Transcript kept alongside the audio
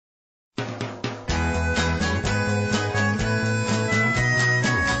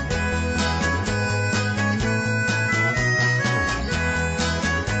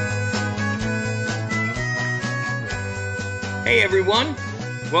Hey everyone,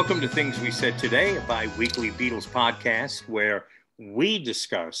 welcome to Things We Said Today, a bi-weekly Beatles podcast where we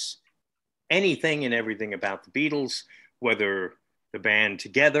discuss anything and everything about the Beatles, whether the band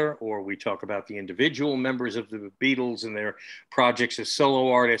together or we talk about the individual members of the Beatles and their projects as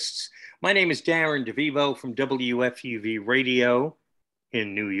solo artists. My name is Darren DeVivo from WFUV Radio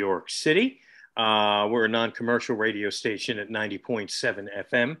in New York City. We're a non-commercial radio station at 90.7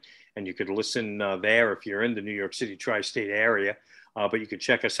 FM. And you could listen there if you're in the New York City tri-state area. But you could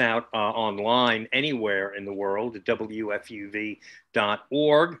check us out online anywhere in the world at WFUV.org.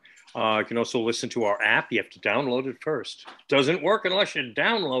 You can also listen to our app. You have to download it first. Doesn't work unless you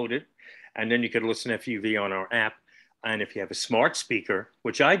download it. And then you could listen to FUV on our app. And if you have a smart speaker,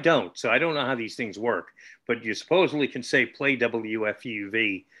 which I don't, so I don't know how these things work, but you supposedly can say play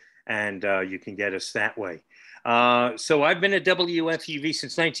WFUV and you can get us that way. So I've been at WFUV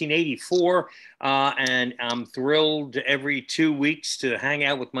since 1984, and I'm thrilled every 2 weeks to hang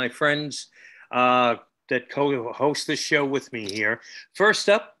out with my friends that co-host this show with me here. First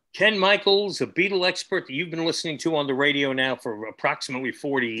up, Ken Michaels, a Beatle expert that you've been listening to on the radio now for approximately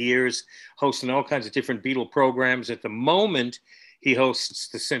 40 years, hosting all kinds of different Beatle programs. At the moment, he hosts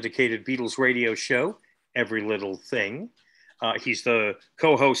the syndicated Beatles radio show, Every Little Thing. He's the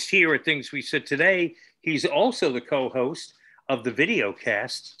co-host here at Things We Said Today. He's also the co-host of the video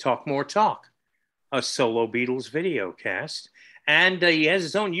cast, Talk More Talk, a solo Beatles video cast. And he has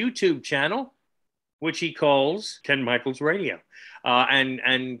his own YouTube channel, which he calls Ken Michaels Radio.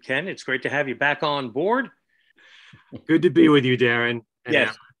 And Ken, it's great to have you back on board. Good to be with you, Darren.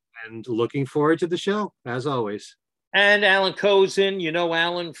 Yes. And looking forward to the show, as always. And Allan Kozinn, you know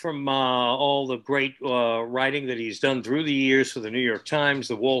Allan from all the great writing that he's done through the years for the New York Times,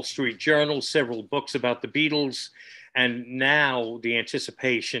 the Wall Street Journal, several books about the Beatles. And now the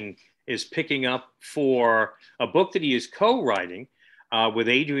anticipation is picking up for a book that he is co-writing with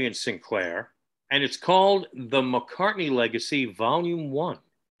Adrian Sinclair. And it's called The McCartney Legacy, Volume 1,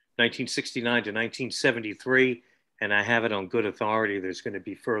 1969 to 1973. And I have it on good authority. There's going to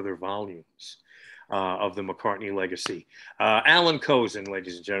be further volumes of the McCartney legacy. Allan Kozinn,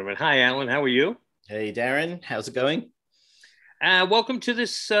 ladies and gentlemen. Hi, Allan. How are you? Hey, Darren. How's it going? Welcome to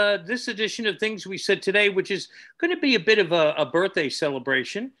this edition of Things We Said Today, which is going to be a bit of a birthday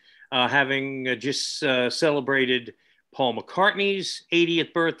celebration, having just celebrated Paul McCartney's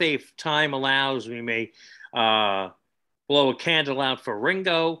 80th birthday. If time allows, we may blow a candle out for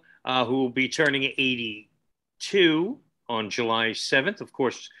Ringo, who will be turning 82 on July 7th. Of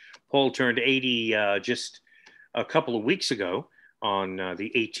course, Paul turned 80 just a couple of weeks ago on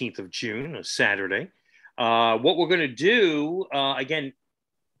the 18th of June, a Saturday. What we're going to do, again,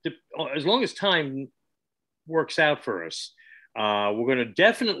 as long as time works out for us, we're going to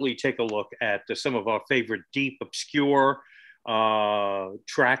definitely take a look at some of our favorite deep, obscure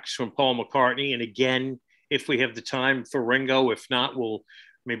tracks from Paul McCartney. And again, if we have the time for Ringo, if not, we'll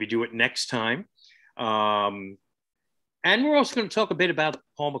maybe do it next time. And we're also going to talk a bit about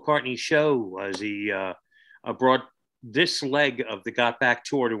Paul McCartney's show as he brought this leg of the Got Back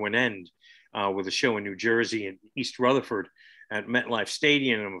tour to an end with a show in New Jersey and East Rutherford at MetLife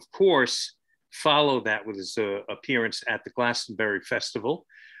Stadium. And of course, followed that with his appearance at the Glastonbury Festival.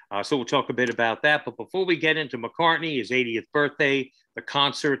 So we'll talk a bit about that. But before we get into McCartney, his 80th birthday, the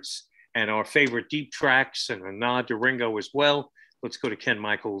concerts, and our favorite deep tracks, and a nod to Ringo as well, let's go to Ken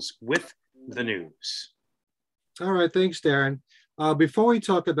Michaels with the news. All right, thanks, Darren. Before we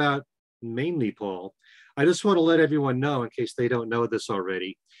talk about mainly Paul, I just want to let everyone know, in case they don't know this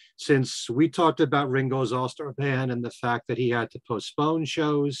already, since we talked about Ringo's All-Star Band and the fact that he had to postpone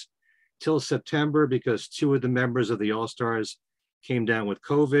shows till September because two of the members of the All-Stars came down with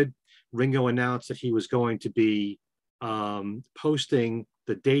COVID. Ringo announced that he was going to be posting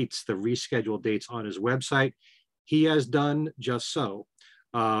the dates, the rescheduled dates on his website. He has done just so.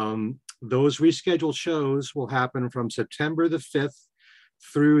 Those rescheduled shows will happen from September the 5th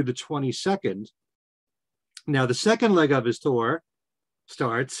through the 22nd. Now, the second leg of his tour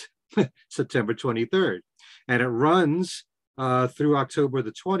starts September 23rd, and it runs through October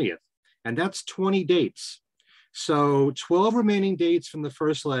the 20th, and that's 20 dates. So 12 remaining dates from the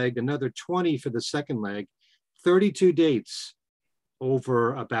first leg, another 20 for the second leg, 32 dates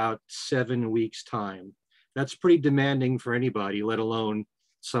over about 7 weeks' time. That's pretty demanding for anybody, let alone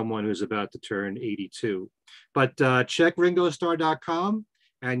someone who's about to turn 82. But check ringostar.com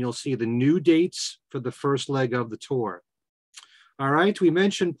and you'll see the new dates for the first leg of the tour. All right, we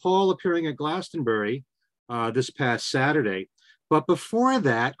mentioned Paul appearing at Glastonbury this past Saturday. But before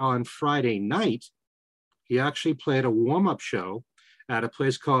that, on Friday night, he actually played a warm-up show at a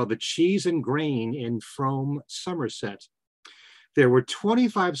place called the Cheese and Grain in Frome, Somerset. There were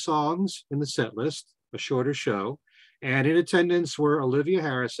 25 songs in the set list, a shorter show, and in attendance were Olivia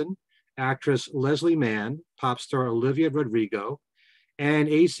Harrison, actress Leslie Mann, pop star Olivia Rodrigo, and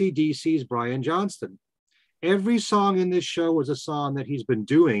AC/DC's Brian Johnston. Every song in this show was a song that he's been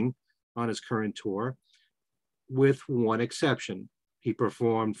doing on his current tour, with one exception. He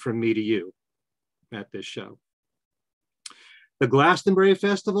performed From Me to You at this show. The Glastonbury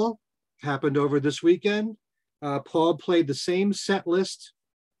Festival happened over this weekend. Paul played the same set list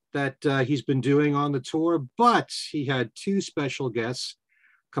that he's been doing on the tour, but he had two special guests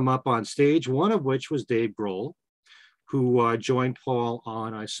come up on stage, one of which was Dave Grohl, who joined Paul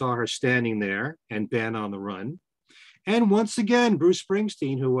on I Saw Her Standing There and Band on the Run. And once again, Bruce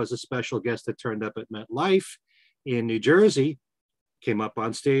Springsteen, who was a special guest that turned up at MetLife in New Jersey, came up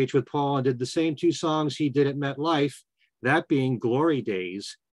on stage with Paul and did the same two songs he did at MetLife, that being Glory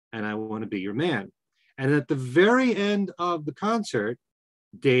Days and I Want to Be Your Man. And at the very end of the concert,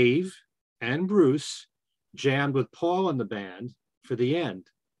 Dave and Bruce jammed with Paul and the band for the end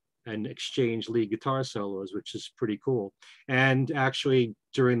and exchanged lead guitar solos, which is pretty cool. And actually,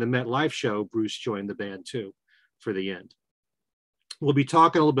 during the MetLife show, Bruce joined the band too for the end. We'll be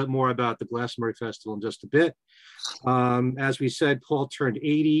talking a little bit more about the Glastonbury Festival in just a bit. As we said, Paul turned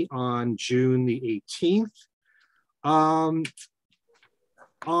 80 on June the 18th. On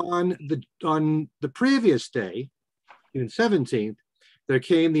the previous day, June 17th, there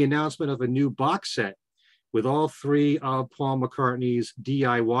came the announcement of a new box set with all three of Paul McCartney's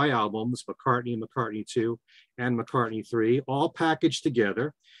DIY albums, McCartney, McCartney 2, and McCartney 3, all packaged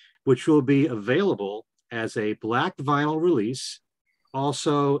together, which will be available as a black vinyl release,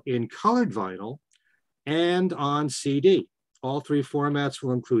 also in colored vinyl, and on CD. All three formats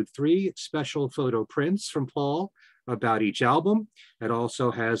will include 3 special photo prints from Paul about each album. It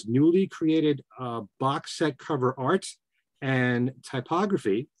also has newly created box set cover art and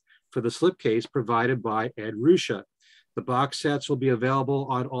typography for the slipcase provided by Ed Ruscha. The box sets will be available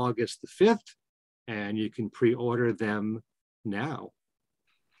on August the 5th, and you can pre-order them now.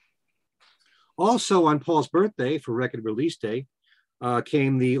 Also on Paul's birthday, for record release day,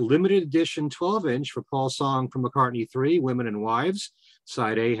 came the limited edition 12-inch for Paul's song from McCartney 3, Women and Wives.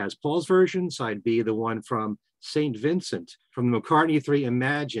 Side A has Paul's version, side B, the one from St. Vincent, from the McCartney 3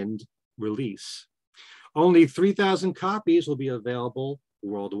 Imagined release. Only 3,000 copies will be available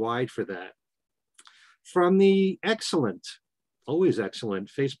worldwide for that. From the excellent, always excellent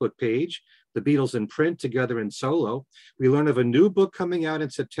Facebook page, The Beatles in Print, Together and Solo, we learn of a new book coming out in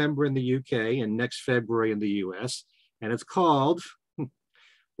September in the UK and next February in the US, and it's called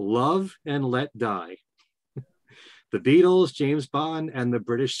Love and Let Die. The Beatles, James Bond, and the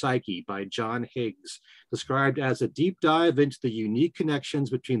British Psyche by John Higgs, described as a deep dive into the unique connections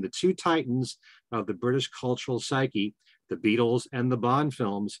between the two titans of the British cultural psyche, the Beatles and the Bond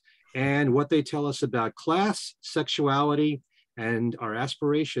films, and what they tell us about class, sexuality, and our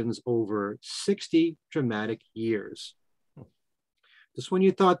aspirations over 60 dramatic years. Just when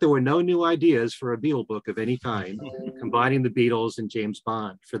you thought there were no new ideas for a Beatle book of any kind, combining the Beatles and James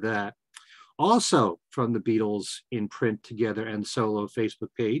Bond for that. Also from the Beatles in Print, Together and Solo Facebook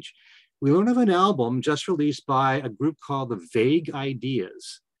page, we learn of an album just released by a group called the Vague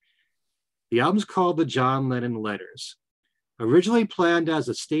Ideas. The album's called The John Lennon Letters. Originally planned as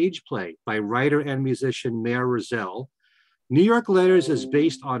a stage play by writer and musician Mayer Roselle, New York Letters is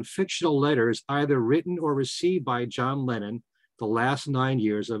based on fictional letters either written or received by John Lennon the last 9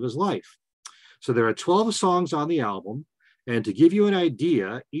 years of his life. So there are 12 songs on the album, and to give you an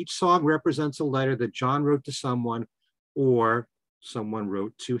idea, each song represents a letter that John wrote to someone or someone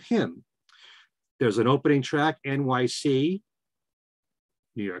wrote to him. There's an opening track, NYC,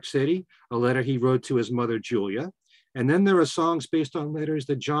 New York City, a letter he wrote to his mother, Julia. And then there are songs based on letters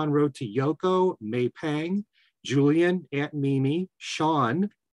that John wrote to Yoko, May Pang, Julian, Aunt Mimi, Sean,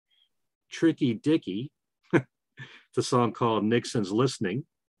 Tricky Dicky. It's a song called Nixon's Listening,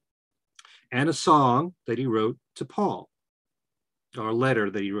 and a song that he wrote to Paul, or a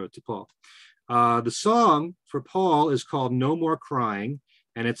letter that he wrote to Paul. The song for Paul is called No More Crying,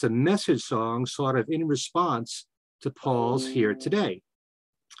 and it's a message song sort of in response to Paul's Here Today.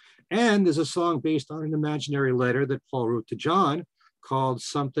 And there's a song based on an imaginary letter that Paul wrote to John called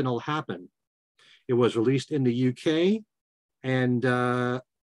Something'll Happen. It was released in the UK, and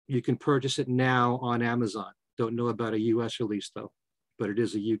you can purchase it now on Amazon. Don't know about a US release though, but it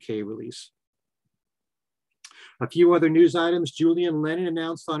is a UK release. A few other news items. Julian Lennon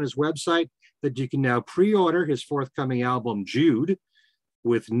announced on his website that you can now pre-order his forthcoming album, Jude,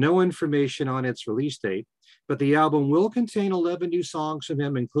 with no information on its release date, but the album will contain 11 new songs from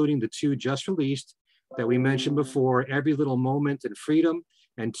him, including the 2 just released that we mentioned before, Every Little Moment and Freedom.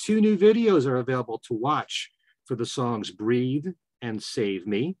 And 2 new videos are available to watch for the songs Breathe and Save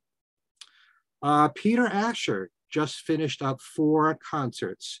Me. Peter Asher just finished up 4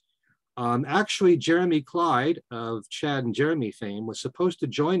 concerts. Actually, Jeremy Clyde of Chad and Jeremy fame was supposed to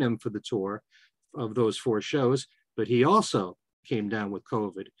join him for the tour of those 4 shows, but he also came down with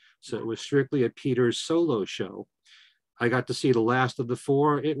COVID. So it was strictly a Peter's solo show. I got to see the last of the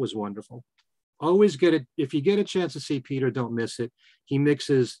 4. It was wonderful. Always get it. If you get a chance to see Peter, don't miss it. He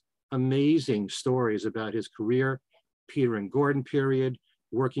mixes amazing stories about his career, Peter and Gordon period,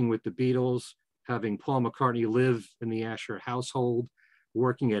 working with the Beatles, having Paul McCartney live in the Asher household,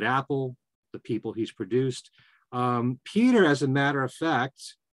 working at Apple, the people he's produced. Peter, as a matter of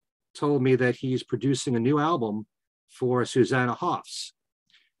fact, told me that he's producing a new album for Susanna Hoffs,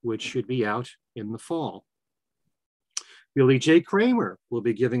 which should be out in the fall. Billy J. Kramer will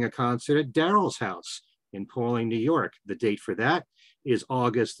be giving a concert at Daryl's house in Pawling, New York. The date for that is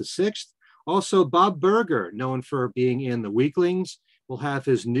August the 6th. Also, Bob Berger, known for being in The Weaklings, will have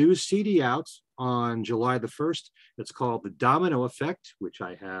his new CD out on July the 1st. It's called The Domino Effect, which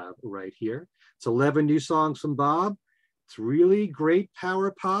I have right here. It's 11 new songs from Bob. It's really great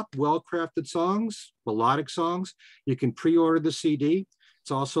power pop, well-crafted songs, melodic songs. You can pre-order the CD.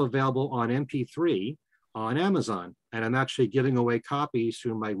 It's also available on MP3 on Amazon. And I'm actually giving away copies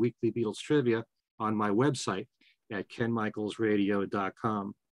through my weekly Beatles trivia on my website at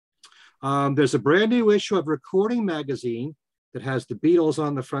kenmichaelsradio.com. There's a brand new issue of Recording Magazine that has the Beatles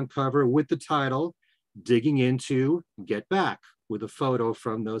on the front cover with the title, Digging Into Get Back, with a photo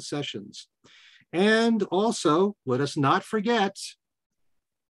from those sessions. And also, let us not forget,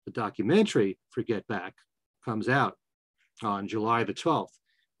 the documentary for Get Back comes out on July the 12th.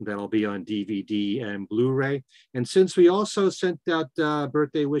 That'll be on DVD and Blu-ray. And since we also sent out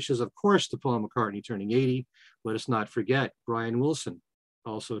birthday wishes, of course, to Paul McCartney turning 80, let us not forget Brian Wilson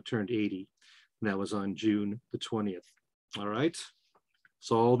also turned 80. And that was on June the 20th. All right.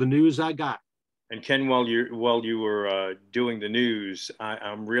 So all the news I got. And Ken, while you were doing the news,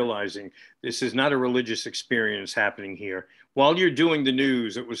 I'm realizing this is not a religious experience happening here. While you're doing the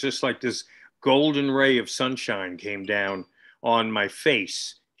news, it was just like this golden ray of sunshine came down on my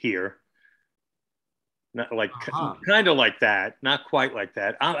face here. Not like kind of like that, not quite like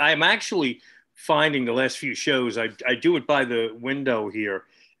that. I'm actually finding the last few shows, I do it by the window here,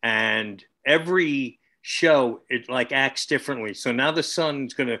 and every show it like acts differently. So now the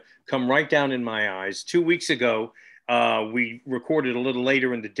sun's going to come right down in my eyes. 2 weeks ago, we recorded a little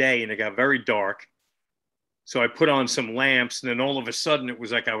later in the day and it got very dark. So I put on some lamps and then all of a sudden it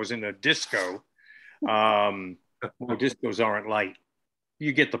was like I was in a disco. Well, discos aren't light.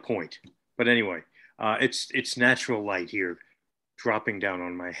 You get the point. But anyway, it's natural light here dropping down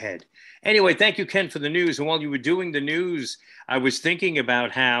on my head. Anyway, thank you, Ken, for the news. And while you were doing the news, I was thinking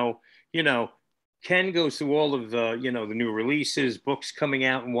about how, Ken goes through all of the, the new releases, books coming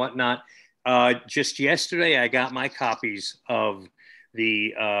out and whatnot. Just yesterday, I got my copies of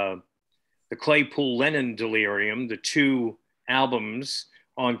the Claypool Lennon Delirium, the 2 albums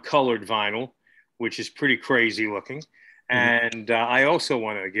on colored vinyl, which is pretty crazy looking. And I also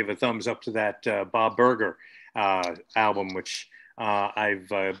want to give a thumbs up to that Bob Berger album, which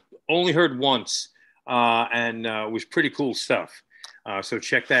I've only heard once and was pretty cool stuff. So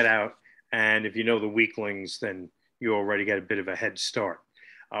check that out. And if you know the Weaklings, then you already get a bit of a head start.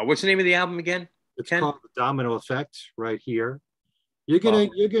 What's the name of the album again? It's called The Domino Effect right here. You're gonna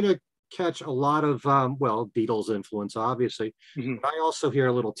catch a lot of Beatles influence, obviously. But I also hear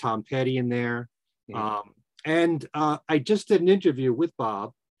a little Tom Petty in there. And I just did an interview with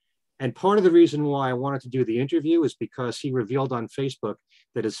Bob. And part of the reason why I wanted to do the interview is because he revealed on Facebook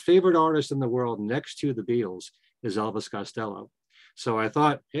that his favorite artist in the world next to the Beatles is Elvis Costello. So I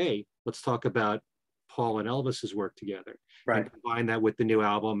thought, hey, let's talk about Paul and Elvis's work together. Right. And combine that with the new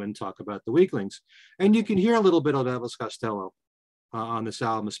album and talk about the Weaklings. And you can hear a little bit of Elvis Costello on this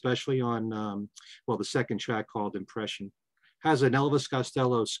album, especially on, the second track called Impression. Has an Elvis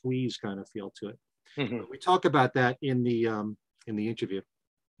Costello squeeze kind of feel to it. We talk about that in the interview,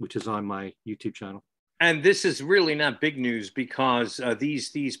 which is on my YouTube channel. And this is really not big news because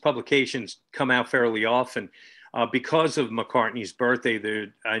these publications come out fairly often. Because of McCartney's birthday,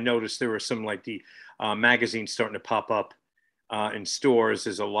 I noticed there were some like the magazines starting to pop up in stores.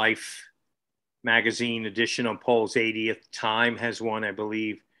 There's a Life magazine edition on Paul's 80th. Time has one, I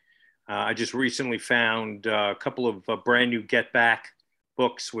believe. I just recently found a couple of brand new Get Back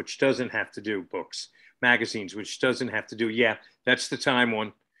books, which doesn't have to do magazines, which doesn't have to do. Yeah, that's the Time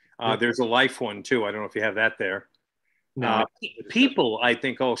one. There's a Life one too. I don't know if you have that there. No, People, I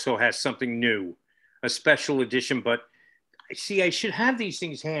think, also has something new. a special edition, but see, I should have these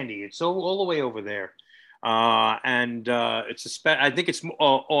things handy. It's all the way over there. And it's I think it's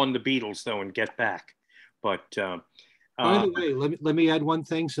on the Beatles though, and Get Back. But by the way, let me add one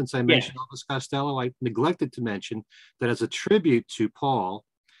thing. Since I mentioned Elvis Costello, I neglected to mention that as a tribute to Paul,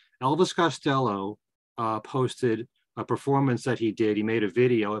 Elvis Costello posted a performance that he did. He made a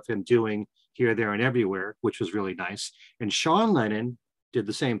video of him doing Here, There, and Everywhere, which was really nice. And Sean Lennon did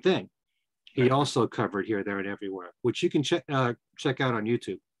the same thing. He also covered Here, There, and Everywhere, which you can check out on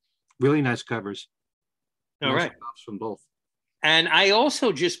YouTube. Really nice covers. All right. From both. And I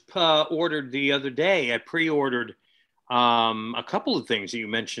also just ordered the other day. I pre-ordered a couple of things that you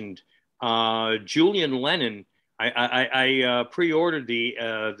mentioned. Julian Lennon. I pre-ordered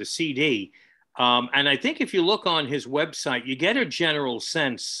the CD. And I think if you look on his website, you get a general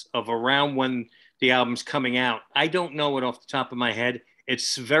sense of around when the album's coming out. I don't know it off the top of my head.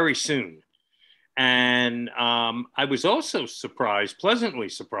 It's very soon. And I was also pleasantly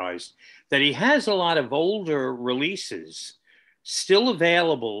surprised, that he has a lot of older releases still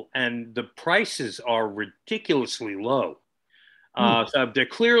available, and the prices are ridiculously low. So they're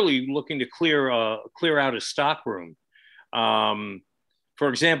clearly looking to clear out a stock room. For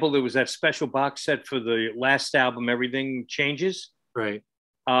example, there was that special box set for the last album, Everything Changes. Right.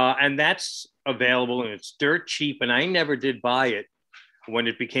 And that's available, and it's dirt cheap, and I never did buy it when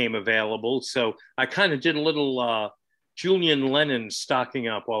it became available. So I kind of did a little Julian Lennon stocking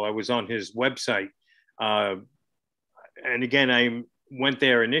up while I was on his website. And again, I went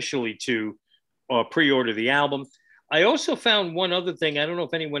there initially to pre-order the album. I also found one other thing. I don't know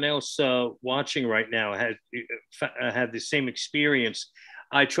if anyone else watching right now had the same experience.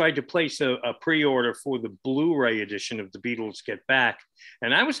 I tried to place a pre-order for the Blu-ray edition of the Beatles Get Back,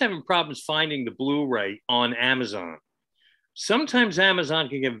 and I was having problems finding the Blu-ray on Amazon. Sometimes Amazon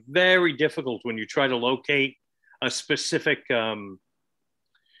can get very difficult when you try to locate a specific, a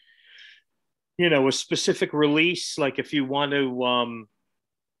specific release. Like if you want to,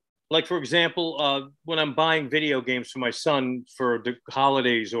 like for example, when I'm buying video games for my son for the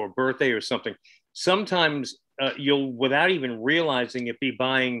holidays or birthday or something, sometimes you'll, without even realizing it, be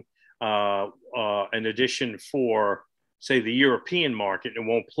buying an edition for, say, the European market, and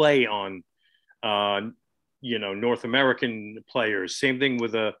won't play on North American players. Same thing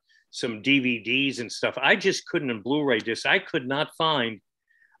with some DVDs and stuff. I just couldn't, in Blu-ray discs, I could not find,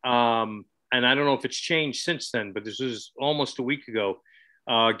 and I don't know if it's changed since then, but this was almost a week ago,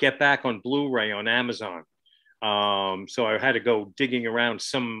 Get Back on Blu-ray on Amazon. So I had to go digging around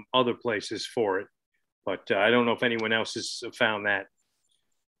some other places for it, but I don't know if anyone else has found that.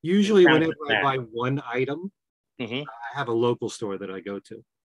 Usually whenever I buy one item, I have a local store that I go to.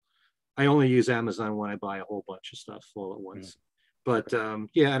 I only use Amazon when I buy a whole bunch of stuff all at once. But and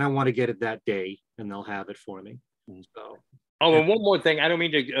I want to get it that day, and they'll have it for me. So. Oh, and one more thing. I don't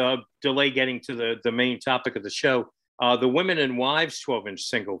mean to delay getting to the main topic of the show. The Women and Wives 12-inch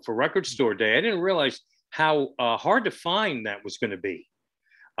single for Record Store Day. I didn't realize how hard to find that was going to be.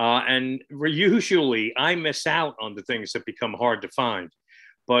 And usually I miss out on the things that become hard to find.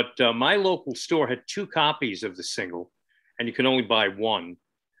 But my local store had 2 copies of the single, and you can only buy one.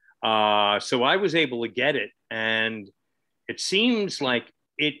 So I was able to get it, and it seems like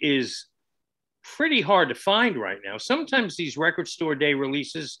it is pretty hard to find right now. Sometimes these Record Store Day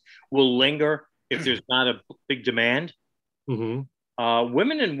releases will linger if there's not a big demand. Women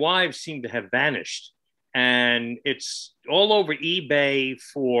and Wives seem to have vanished, and it's all over eBay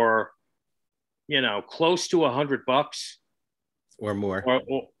for, close to $100 or more.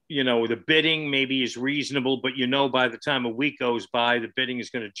 Or the bidding maybe is reasonable, but by the time a week goes by, the bidding is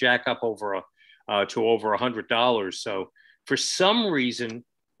going to jack up to over $100. So for some reason,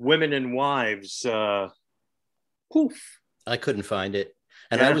 Women and Wives, poof. I couldn't find it.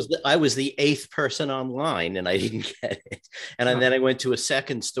 And I was the 8th person online, and I didn't get it. And then I went to a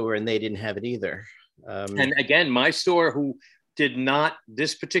second store, and they didn't have it either. And again, my store,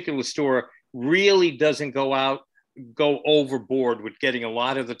 this particular store really doesn't go overboard with getting a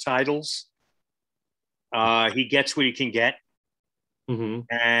lot of the titles. He gets what he can get.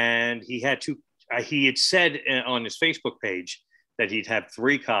 And he had said on his Facebook page that he'd have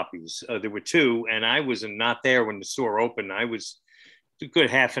 3 copies. There were 2, and I was not there when the store opened. I was a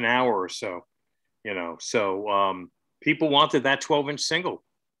good half an hour or so, so people wanted that 12-inch single,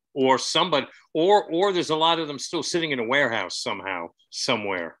 or somebody, or there's a lot of them still sitting in a warehouse somehow,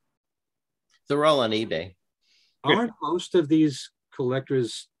 somewhere. They're all on eBay. Aren't most of these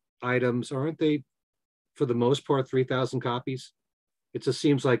collectors' items, aren't they, for the most part, 3,000 copies? It just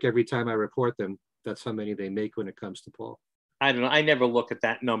seems like every time I report them, that's how many they make when it comes to Paul. I don't know. I never look at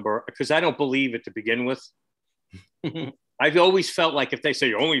that number because I don't believe it to begin with. I've always felt like if they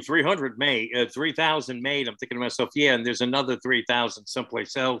say only 300 made, 3,000 made, I'm thinking to myself, yeah, and there's another 3,000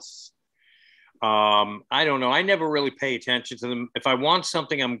 someplace else. I don't know. I never really pay attention to them. If I want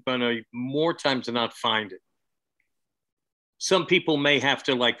something, I'm going to more times than not find it. Some people may have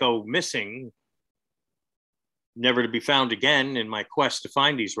to like go missing, never to be found again in my quest to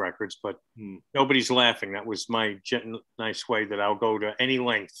find these records, but nobody's laughing. That was my nice way that I'll go to any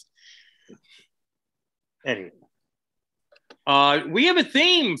length. Anyway, we have a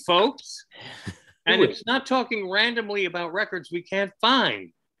theme, folks, and it's not talking randomly about records we can't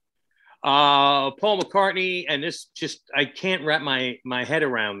find. Paul McCartney, and this just, I can't wrap my head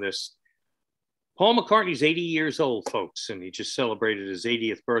around this. Paul McCartney's 80 years old, folks, and he just celebrated his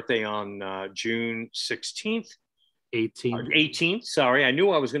 80th birthday on June 16th. 18th, sorry. I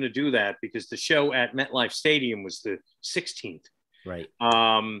knew I was going to do that because the show at MetLife Stadium was the 16th. Right.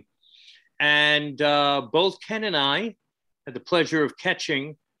 And both Ken and I had the pleasure of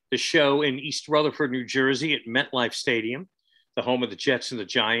catching the show in East Rutherford, New Jersey at MetLife Stadium, the home of the Jets and the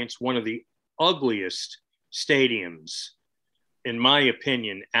Giants, one of the ugliest stadiums, in my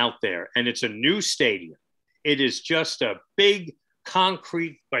opinion, out there. And it's a new stadium. It is just a big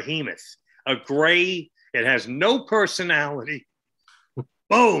concrete behemoth, a gray. It has no personality.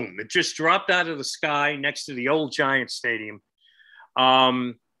 Boom. It just dropped out of the sky next to the old Giant Stadium.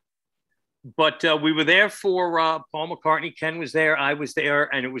 But we were there for Paul McCartney. Ken was there. I was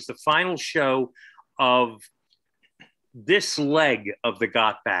there. And it was the final show of this leg of the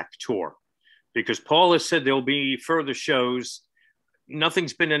Got Back tour. Because Paul has said there'll be further shows.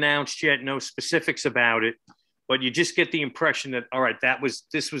 Nothing's been announced yet. No specifics about it. But you just get the impression that, all right,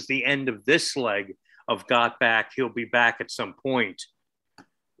 this was the end of this leg of Got Back. He'll be back at some point,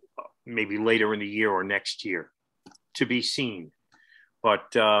 maybe later in the year or next year, to be seen.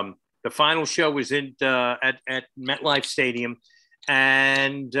 But the final show was at MetLife Stadium,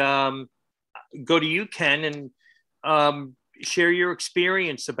 and go to you, Ken, and share your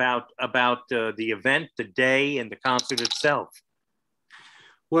experience about the event, the day, and the concert itself.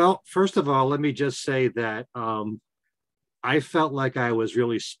 Well, first of all, let me just say that I felt like I was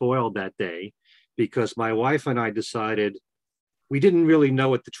really spoiled that day, because my wife and I decided we didn't really know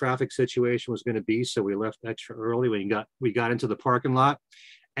what the traffic situation was going to be. So we left extra early. We got into the parking lot,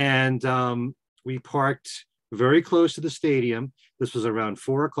 and we parked very close to the stadium. This was around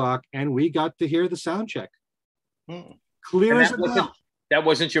 4 o'clock, and we got to hear the sound check. Clear as a bell. That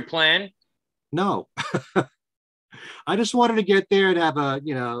wasn't your plan? No. I just wanted to get there and have a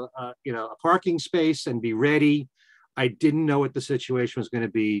parking space and be ready. I didn't know what the situation was going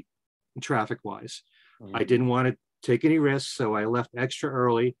to be traffic wise. I didn't want to take any risks, so I left extra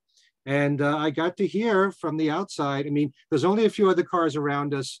early, and I got to hear from the outside. I mean, there's only a few other cars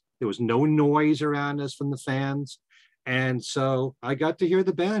around us. There was no noise around us from the fans, and so I got to hear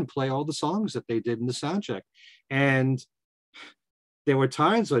the band play all the songs that they did in the sound check. And there were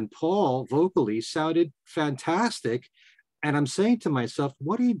times when Paul vocally sounded fantastic, and I'm saying to myself,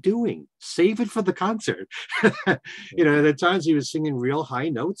 what are you doing? Save it for the concert. There are times he was singing real high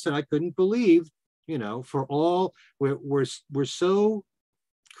notes, and I couldn't believe, for all, we're so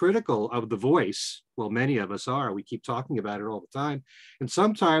critical of the voice. Well, many of us are. We keep talking about it all the time. And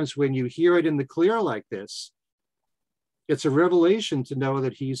sometimes when you hear it in the clear like this, it's a revelation to know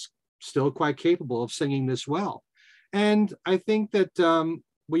that he's still quite capable of singing this well. And I think that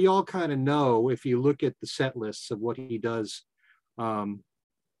we all kind of know, if you look at the set lists of what he does in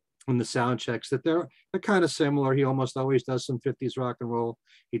the sound checks, that they're kind of similar. He almost always does some 50s rock and roll.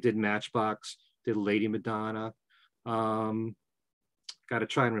 He did Matchbox, did Lady Madonna. Got to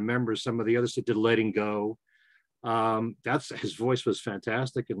try and remember some of the others that did Letting Go. His voice was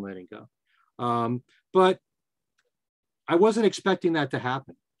fantastic in Letting Go. But I wasn't expecting that to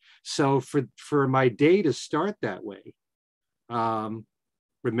happen. So for my day to start that way,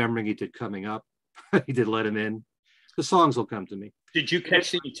 remembering he did Coming Up, he did Let Him In, the songs will come to me. Did you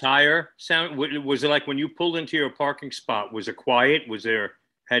catch the entire sound? Was it like when you pulled into your parking spot, was it quiet?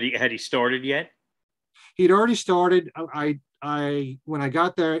 Had he started yet? He'd already started. When I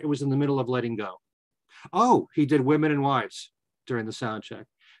got there, it was in the middle of Letting Go. Oh, he did Women and Wives during the sound check.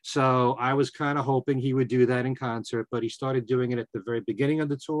 So I was kind of hoping he would do that in concert, but he started doing it at the very beginning of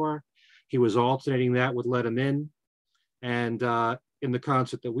the tour. He was alternating that with Let Him In. And in the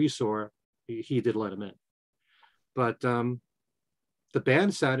concert that we saw, he did Let Him In. But the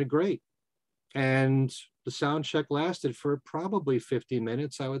band sounded great. And the sound check lasted for probably 50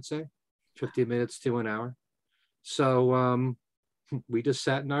 minutes, I would say. 50 minutes to an hour. So we just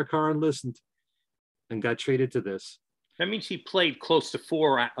sat in our car and listened and got treated to this. That means he played close to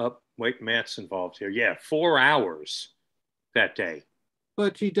 4. Wait, math's involved here. Yeah, 4 hours that day.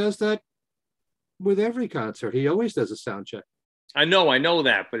 But he does that with every concert. He always does a sound check. I know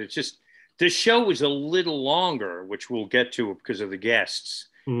that, but it's just this show was a little longer, which we'll get to because of the guests,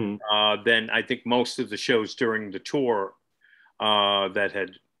 than I think most of the shows during the tour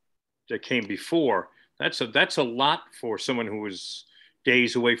that came before. That's a lot for someone who was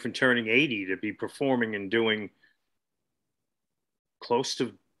days away from turning 80 to be performing and doing close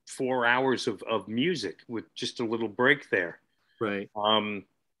to 4 hours of music with just a little break there. Right.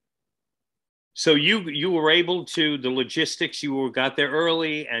 So you were able to, the logistics, got there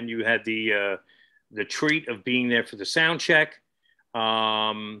early and you had the treat of being there for the sound check.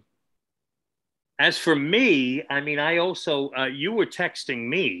 As for me, I mean, I also, you were texting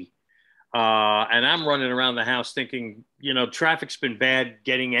me and I'm running around the house thinking, traffic's been bad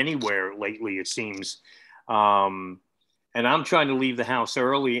getting anywhere lately, it seems. And I'm trying to leave the house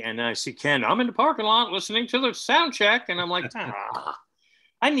early and I see Ken, I'm in the parking lot listening to the sound check. And I'm like,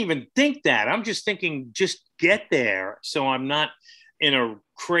 I didn't even think that. I'm just thinking, just get there. So I'm not in a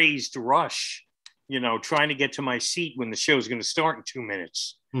crazed rush, trying to get to my seat when the show's going to start in 2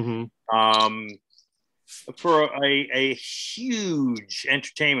 minutes. For a huge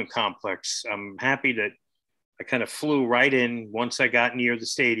entertainment complex, I'm happy that I kind of flew right in once I got near the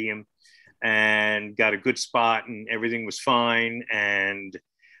stadium and got a good spot and everything was fine. And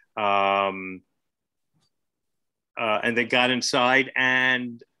they got inside.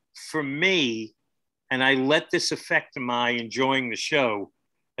 And for me, and I let this affect my enjoying the show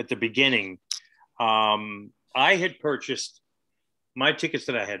at the beginning, I had purchased my tickets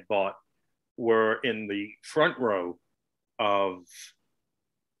that I had bought were in the front row of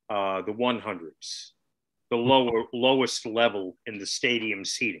the 100s, the lowest level in the stadium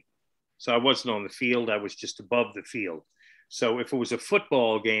seating. So I wasn't on the field. I was just above the field. So if it was a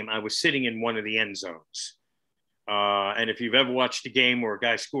football game, I was sitting in one of the end zones. And if you've ever watched a game where a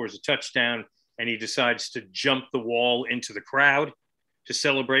guy scores a touchdown and he decides to jump the wall into the crowd to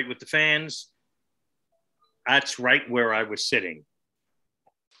celebrate with the fans, that's right where I was sitting.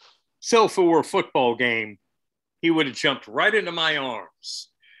 So if it were a football game, he would have jumped right into my arms.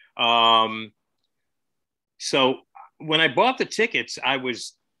 So when I bought the tickets, I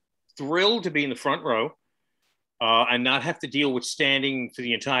was thrilled to be in the front row and not have to deal with standing for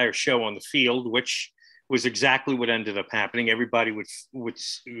the entire show on the field, which was exactly what ended up happening. Everybody with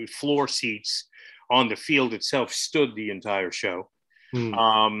floor seats on the field itself stood the entire show.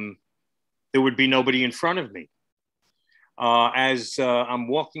 There would be nobody in front of me. As I'm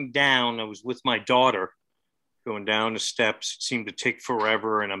walking down, I was with my daughter going down the steps. It seemed to take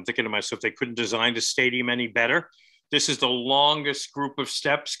forever. And I'm thinking to myself, they couldn't design the stadium any better. This is the longest group of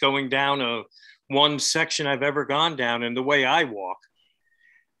steps going down one section I've ever gone down. And the way I walk,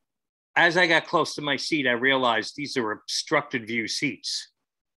 as I got close to my seat, I realized these are obstructed view seats.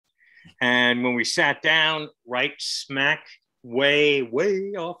 And when we sat down, right smack, way,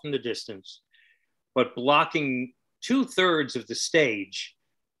 way off in the distance, but blocking 2/3 of the stage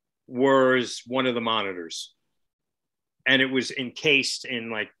was one of the monitors. And it was encased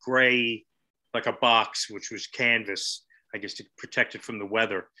in like gray, like a box, which was canvas, I guess, to protect it from the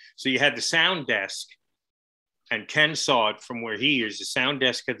weather. So you had the sound desk, and Ken saw it from where he is. The sound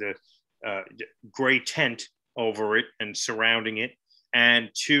desk had the gray tent over it and surrounding it, and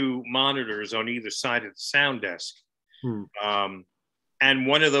 2 monitors on either side of the sound desk. And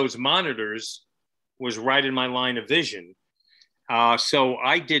one of those monitors was right in my line of vision. So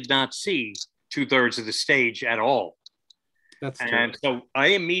I did not see 2/3 of the stage at all. And so I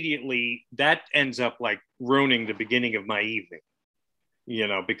immediately, that ends up like ruining the beginning of my evening,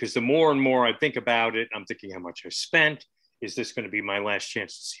 because the more and more I think about it, I'm thinking how much I spent. Is this going to be my last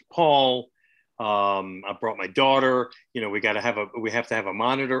chance to see Paul? I brought my daughter, we have to have a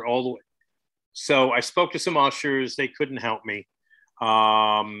monitor all the way. So I spoke to some ushers. They couldn't help me.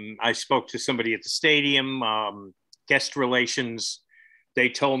 I spoke to somebody at the stadium, guest relations. They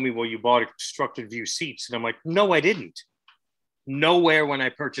told me, well, you bought obstructed view seats. And I'm like, no, I didn't. Nowhere when I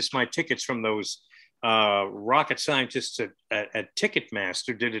purchased my tickets from those rocket scientists at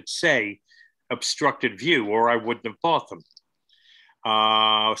Ticketmaster did it say obstructed view, or I wouldn't have bought them.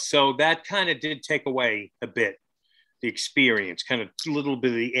 So that kind of did take away a bit the experience. Kind of a little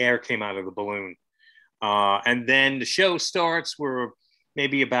bit of the air came out of the balloon. And then the show starts. We're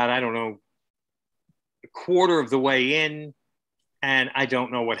maybe about, I don't know, a quarter of the way in. And I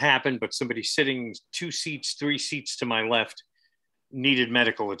don't know what happened, but somebody sitting 2 seats, 3 seats to my left needed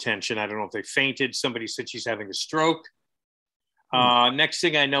medical attention. I don't know if they fainted. Somebody said she's having a stroke. Next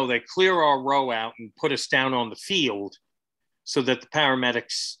thing I know, they clear our row out and put us down on the field so that the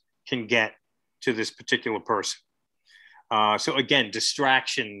paramedics can get to this particular person. So again,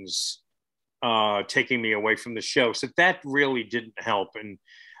 distractions taking me away from the show. So that really didn't help. And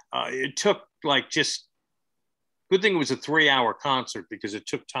it took good thing it was a 3-hour concert, because it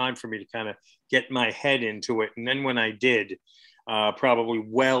took time for me to kind of get my head into it. And then when I did, probably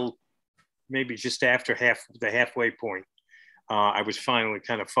maybe just after the halfway point, I was finally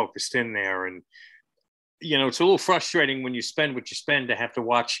kind of focused in there. And, it's a little frustrating when you spend what you spend to have to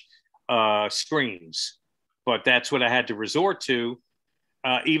watch screens, but that's what I had to resort to.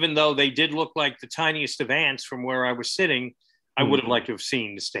 Even though they did look like the tiniest of ants from where I was sitting, I would have liked to have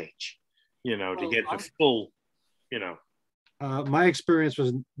seen the stage, to get the full, My experience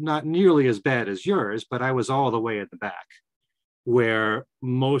was not nearly as bad as yours, but I was all the way at the back, where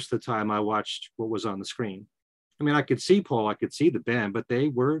most of the time I watched what was on the screen. I mean, I could see Paul, I could see the band, but they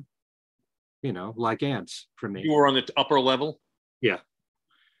were, like ants for me. You were on the upper level? Yeah.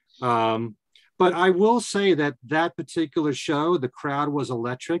 But I will say that particular show, the crowd was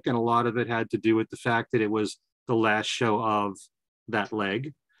electric, and a lot of it had to do with the fact that it was the last show of that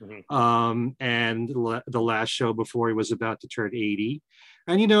leg. Mm-hmm. And the last show before he was about to turn 80.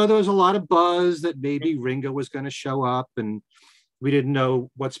 And, there was a lot of buzz that maybe Ringo was going to show up, and we didn't know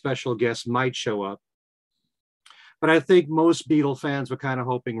what special guests might show up. But I think most Beatle fans were kind of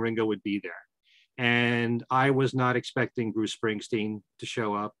hoping Ringo would be there. And I was not expecting Bruce Springsteen to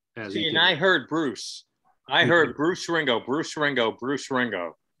show up. And I heard Bruce. I heard Bruce Ringo, Bruce Ringo, Bruce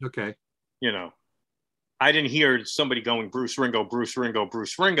Ringo. Okay. I didn't hear somebody going Bruce Ringo, Bruce Ringo,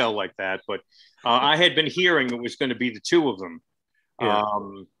 Bruce Ringo like that, but I had been hearing it was going to be the two of them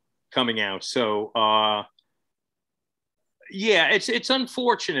coming out. So, it's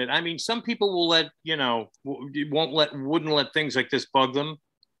unfortunate. I mean, some people will wouldn't let things like this bug them.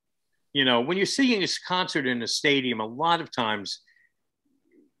 When you're seeing this concert in a stadium, a lot of times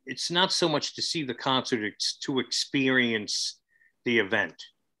it's not so much to see the concert, it's to experience the event.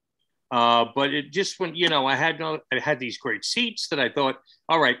 But it just when, I had these great seats that I thought,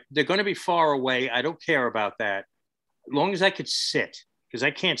 all right, they're going to be far away. I don't care about that. As long as I could sit, because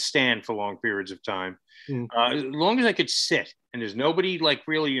I can't stand for long periods of time. As long as I could sit and there's nobody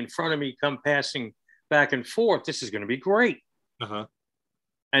really in front of me come passing back and forth, this is going to be great. Uh-huh.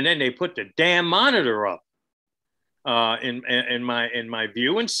 And then they put the damn monitor up in my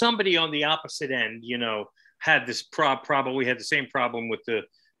view, and somebody on the opposite end, had this probably had the same problem with the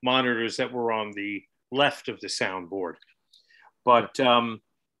monitors that were on the left of the soundboard. But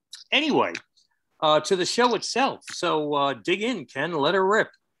anyway, to the show itself. So dig in, Ken, let her rip.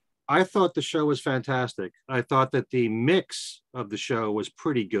 I thought the show was fantastic. I thought that the mix of the show was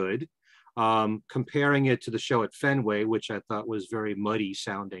pretty good. Comparing it to the show at Fenway, which I thought was very muddy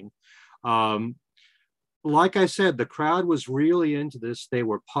sounding. Like I said, the crowd was really into this. They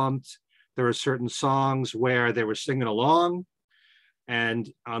were pumped. There were certain songs where they were singing along.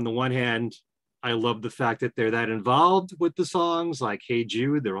 And on the one hand, I love the fact that they're that involved with the songs, like Hey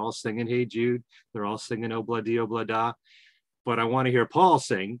Jude. They're all singing Hey Jude. They're all singing Oh Blah Dee, Oh Blah Da. But I want to hear Paul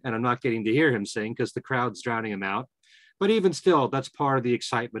sing, and I'm not getting to hear him sing because the crowd's drowning him out. But even still, that's part of the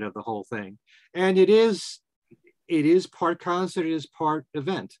excitement of the whole thing. And it is part concert, it is part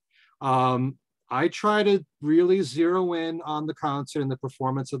event. I try to really zero in on the concert and the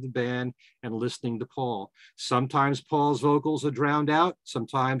performance of the band and listening to Paul. Sometimes Paul's vocals are drowned out.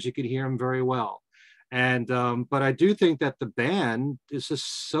 Sometimes you can hear him very well. And but I do think that the band is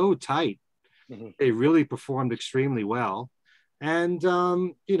just so tight. Mm-hmm. They really performed extremely well. And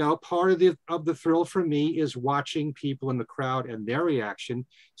part of the thrill for me is watching people in the crowd and their reaction,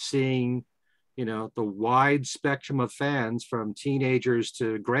 seeing the wide spectrum of fans from teenagers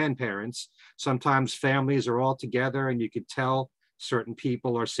to grandparents. Sometimes families are all together and you could tell certain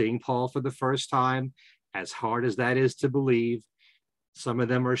people are seeing Paul for the first time, as hard as that is to believe. Some of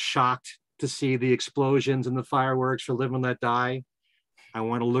them are shocked to see the explosions and the fireworks for Live and Let Die. I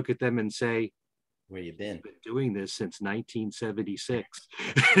want to look at them and say, where you been? I've been doing this since 1976,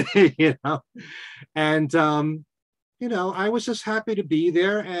 And, I was just happy to be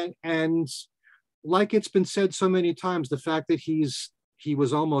there. And like it's been said so many times, the fact that he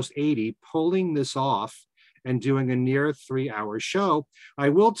was almost 80, pulling this off and doing a near 3-hour show. I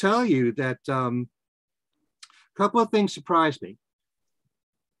will tell you that a couple of things surprised me.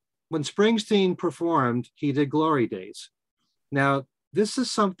 When Springsteen performed, he did Glory Days. Now, this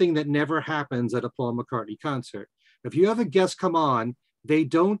is something that never happens at a Paul McCartney concert. If you have a guest come on, they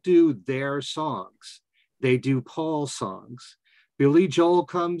don't do their songs. They do Paul's songs. Billy Joel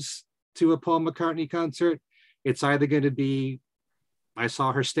comes to a Paul McCartney concert. It's either going to be I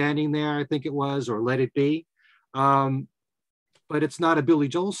Saw Her Standing There, I think it was, or Let It Be. but it's not a Billy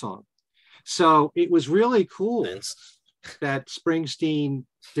Joel song. So it was really cool that Springsteen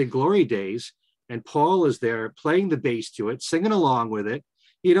did Glory Days and Paul is there playing the bass to it, singing along with it.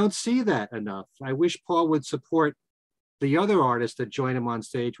 You don't see that enough. I wish Paul would support the other artists that join him on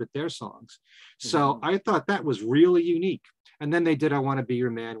stage with their songs. So I thought that was really unique. And then they did I Want to Be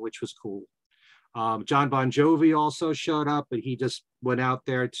Your Man, which was cool. John Bon Jovi also showed up, but he just went out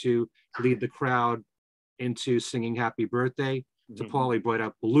there to lead the crowd into singing Happy Birthday to Paul. He brought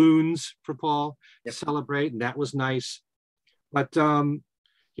out balloons for Paul to celebrate, and that was nice. But, you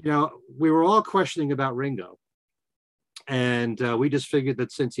know, we were all questioning about Ringo. And we just figured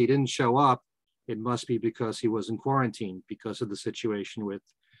that since he didn't show up, it must be because he was in quarantine because of the situation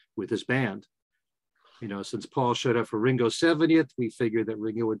with his band. You know, since Paul showed up for Ringo's 70th, we figured that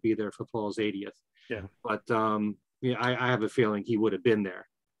Ringo would be there for Paul's 80th. Yeah. But yeah, I have a feeling he would have been there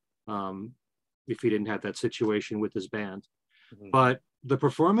if he didn't have that situation with his band. But the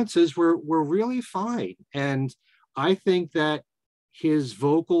performances were really fine. And I think that his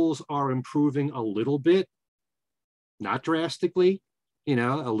vocals are improving a little bit, not drastically, you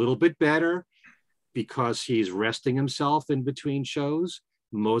know, a little bit better because he's resting himself in between shows.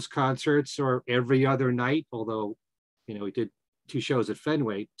 Most concerts are every other night, although, you know, he did 2 shows at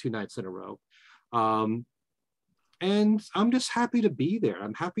Fenway 2 nights in a row. And I'm just happy to be there.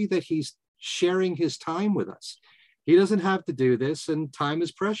 I'm happy that he's sharing his time with us. He doesn't have to do this, and time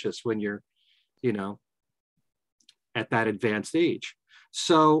is precious when you're, you know, at that advanced age.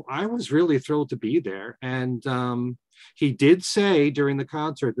 So I was really thrilled to be there. And he did say during the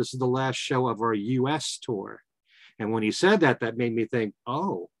concert, this is the last show of our US tour. And when he said that, that made me think,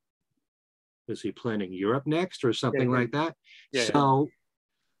 oh, is he planning Europe next or something like that? So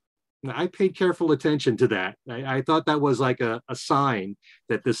I paid careful attention to that. I thought that was like a sign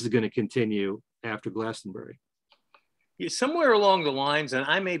that this is going to continue after Glastonbury. Yeah, somewhere along the lines, and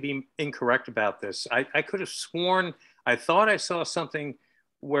I may be incorrect about this, I could have sworn, I thought I saw something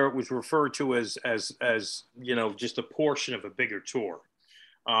where it was referred to as you know, just a portion of a bigger tour.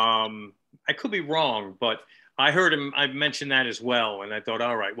 I could be wrong, but I heard him, I mentioned that as well. And I thought,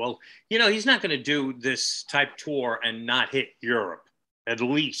 all right, well, you know, he's not going to do this type tour and not hit Europe, at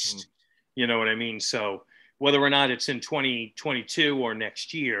least, you know what I mean? So whether or not it's in 2022 or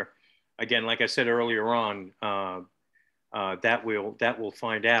next year, again, like I said earlier on, that we'll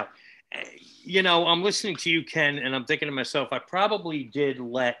find out. You know, I'm listening to you, Ken, and I'm thinking to myself, I probably did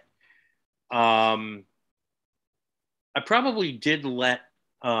let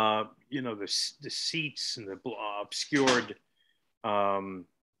you know, the seats and the obscured, not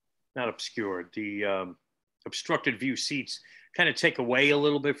obscured, the obstructed view seats kind of take away a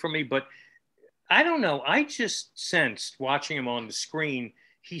little bit from me. But I don't know. I just sensed watching him on the screen,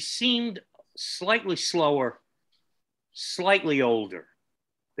 he seemed slightly slower, slightly older.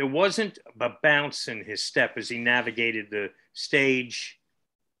 There wasn't a bounce in his step as he navigated the stage.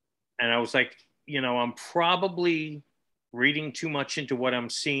 And I was like, you know, I'm probably reading too much into what I'm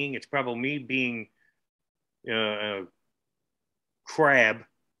seeing. It's probably me being a crab.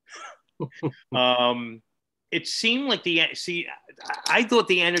 It seemed like I thought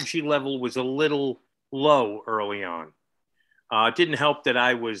the energy level was a little low early on. It didn't help that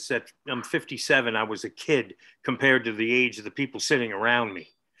I'm 57. I was a kid compared to the age of the people sitting around me.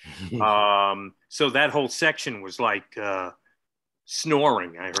 So that whole section was like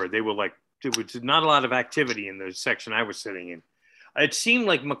snoring. I heard they were like, there was not a lot of activity in the section I was sitting in. It seemed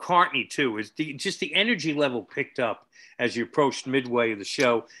like McCartney too, just the energy level picked up as you approached midway of the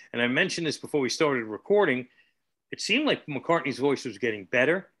show. And I mentioned this before we started recording. It seemed like McCartney's voice was getting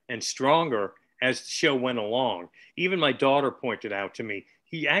better and stronger as the show went along. Even my daughter pointed out to me,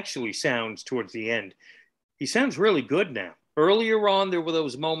 he actually sounds towards the end, he sounds really good now. Earlier on, there were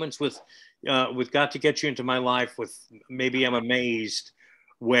those moments with Got to Get You Into My Life, with Maybe I'm Amazed,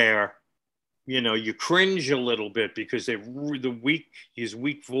 where, you know, you cringe a little bit because his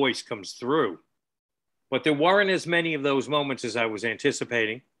weak voice comes through. But there weren't as many of those moments as I was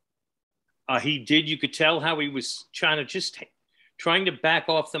anticipating. You could tell how he was trying to back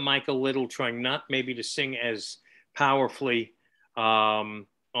off the mic a little, trying not maybe to sing as powerfully on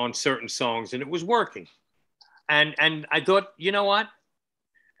certain songs, and it was working. And I thought, you know what?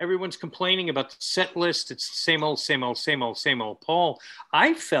 Everyone's complaining about the set list. It's the same old, same old, same old, same old. Paul,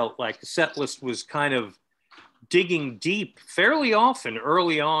 I felt like the set list was kind of digging deep fairly often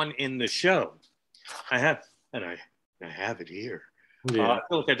early on in the show. I have it here. Yeah. I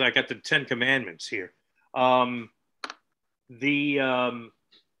feel like I got the 10 Commandments here. Early on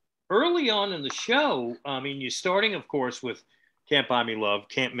in the show, I mean, you're starting, of course, with Can't Buy Me Love,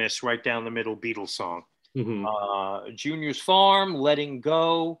 Can't Miss, right down the middle Beatles song. Junior's Farm, Letting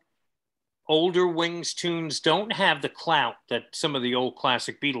Go. Older Wings tunes don't have the clout that some of the old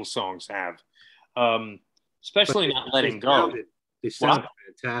classic Beatles songs have, especially not Letting Go. They sounded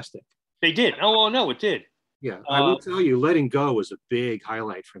fantastic. They did. Oh, no, it did. Yeah, I will tell you, Letting Go was a big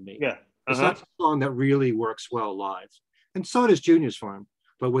highlight for me. Yeah. That's a song that really works well live. And so does Junior's Farm.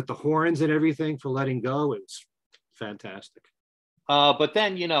 But with the horns and everything for Letting Go, it was fantastic. But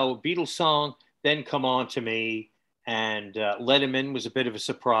then, Beatles song, Then Come On to Me, and Let Him In was a bit of a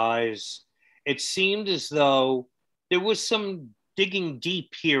surprise. It seemed as though there was some digging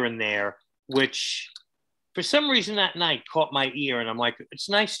deep here and there, which for some reason that night caught my ear. And I'm like, it's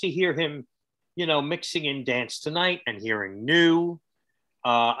nice to hear him, mixing in Dance Tonight and hearing New.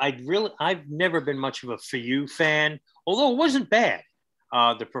 I've never been much of a For You fan, although it wasn't bad.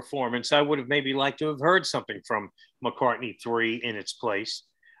 The performance, I would have maybe liked to have heard something from McCartney 3 in its place.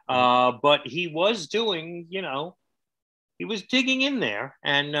 But he was doing, he was digging in there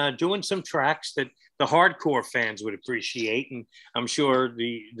and doing some tracks that the hardcore fans would appreciate. And I'm sure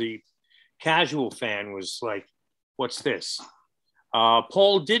the casual fan was like, what's this?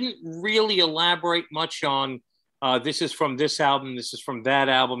 Paul didn't really elaborate much on this is from this album, this is from that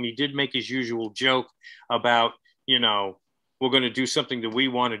album. He did make his usual joke about, we're going to do something that we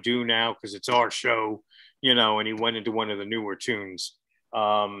want to do now because it's our show, and he went into one of the newer tunes.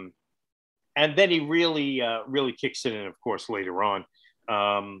 And then he really kicks it in, of course, later on.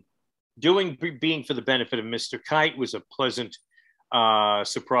 Being for the Benefit of Mr. Kite was a pleasant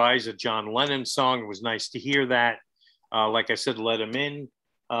surprise, a John Lennon song. It was nice to hear that. Like I said, Let Him In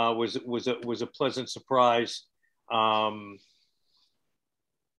was a pleasant surprise. And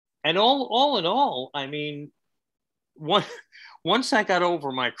all in all, I mean, once I got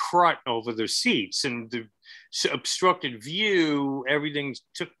over my crut over the seats and the obstructed view, everything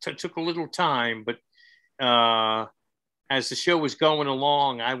took a little time. But as the show was going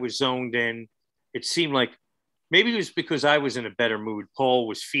along, I was zoned in. It seemed like maybe it was because I was in a better mood. Paul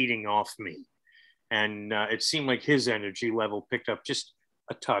was feeding off me. And it seemed like his energy level picked up just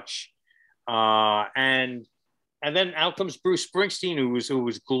a touch. And then out comes Bruce Springsteen, who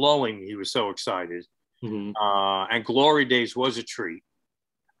was glowing. He was so excited. Mm-hmm. And Glory Days was a treat.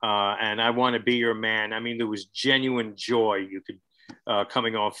 And I Want to Be Your Man. I mean, there was genuine joy you could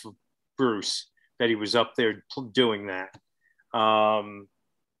coming off of Bruce that he was up there doing that. And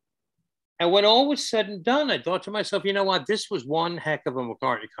when all was said and done, I thought to myself, you know what? This was one heck of a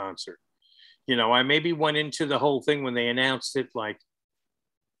McCartney concert. I maybe went into the whole thing when they announced it, like,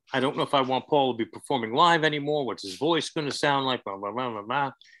 I don't know if I want Paul to be performing live anymore. What's his voice going to sound like? Blah, blah, blah, blah,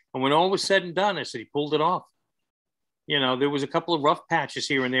 blah. And when all was said and done, I said, he pulled it off. There was a couple of rough patches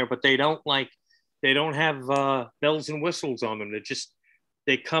here and there, but they don't have bells and whistles on them.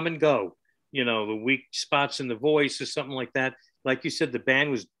 They come and go, the weak spots in the voice or something like that. Like you said, the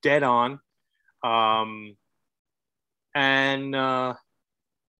band was dead on. And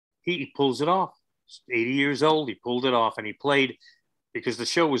he pulls it off. He's 80 years old. He pulled it off, and he played because the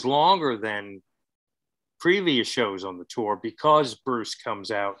show was longer than previous shows on the tour because Bruce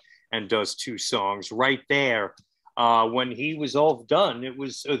comes out and does 2 songs right there. When he was all done, it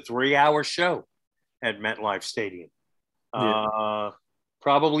was a 3-hour show at MetLife Stadium. Yeah.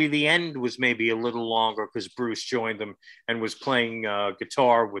 Probably the end was maybe a little longer because Bruce joined them and was playing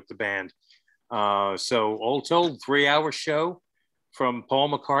guitar with the band. So all told, 3-hour show from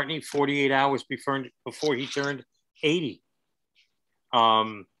Paul McCartney, 48 hours before he turned 80.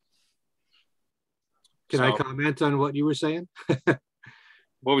 Can I comment on what you were saying?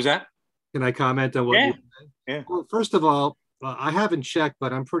 What was that? Can I comment on what you were saying? Yeah. Well, first of all, I haven't checked,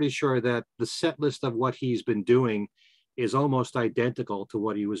 but I'm pretty sure that the set list of what he's been doing is almost identical to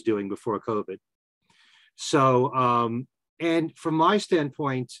what he was doing before COVID. So, and from my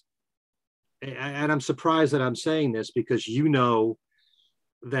standpoint, and I'm surprised that I'm saying this because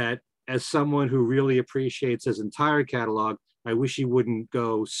that as someone who really appreciates his entire catalog, I wish he wouldn't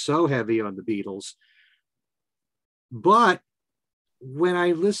go so heavy on the Beatles. But when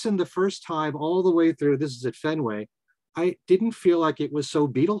I listened the first time all the way through, this is at Fenway, I didn't feel like it was so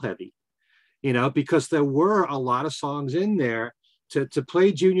Beatle heavy, because there were a lot of songs in there to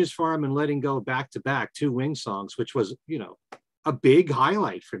play Junior's Farm and Letting Go back to back, 2 Wing songs, which was, a big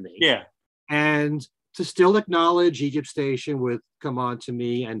highlight for me. Yeah. And to still acknowledge Egypt Station with Come On to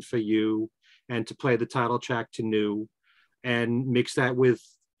Me and For You, and to play the title track to New, and mix that with,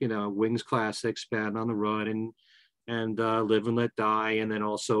 Wings classics, Band on the Run, and Live and Let Die, and then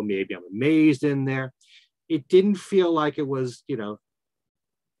also Maybe I'm Amazed in there. It didn't feel like it was,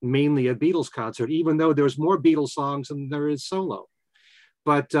 mainly a Beatles concert, even though there's more Beatles songs than there is solo.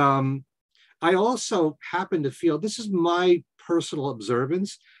 But I also happen to feel, this is my personal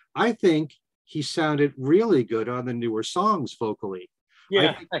observance, I think he sounded really good on the newer songs vocally.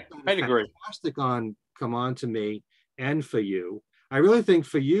 Yeah, I'd agree. Fantastic on Come On To Me and For You. I really think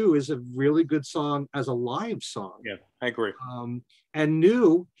For You is a really good song as a live song. Yeah, I agree. And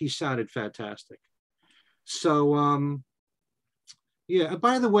New, he sounded fantastic. So, yeah,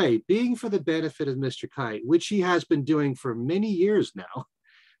 by the way, being for the benefit of Mr. Kite, which he has been doing for many years now,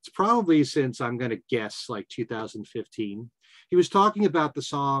 it's probably since, I'm going to guess, like 2015. He was talking about the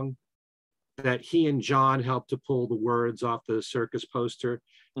song that he and John helped to pull the words off the circus poster,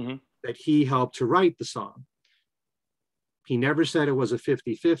 that he helped to write the song. He never said it was a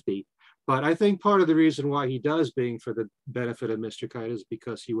 50-50, but I think part of the reason why he does Being for the Benefit of Mr. Kite is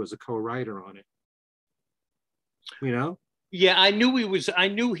because he was a co-writer on it. You know? Yeah, I knew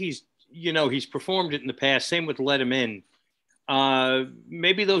he's, he's performed it in the past. Same with Let Him In.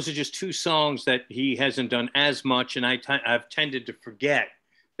 Maybe those are just two songs that he hasn't done as much, and I've tended to forget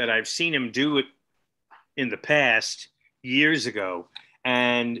that I've seen him do it in the past years ago,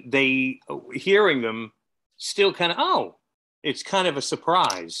 and hearing them still kind of, it's kind of a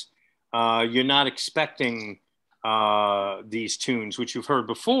surprise. You're not expecting these tunes, which you've heard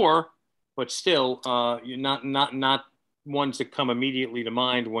before, but still, you're not ones that come immediately to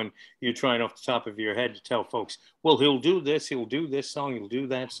mind when you're trying off the top of your head to tell folks, well, he'll do this song, he'll do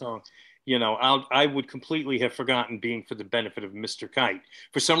that song. I would completely have forgotten Being for the Benefit of Mr. Kite.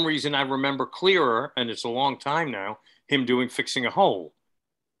 For some reason, I remember clearer, and it's a long time now, him doing Fixing a Hole,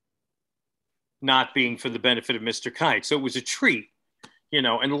 not Being for the Benefit of Mr. Kite. So it was a treat,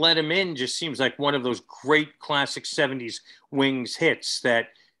 and Let Him In just seems like one of those great classic 70s Wings hits that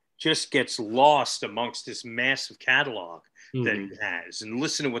just gets lost amongst this massive catalog that he has. And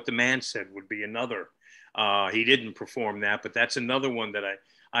Listen to What the Man Said would be another. He didn't perform that, but that's another one that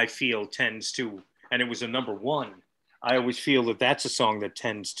I feel tends to, and it was a number one. I always feel that that's a song that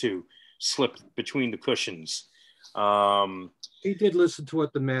tends to slip between the cushions. He did Listen to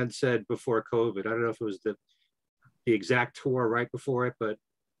What the Man Said before COVID. I don't know if it was the exact tour right before it, but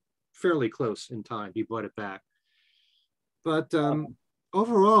fairly close in time. He brought it back. But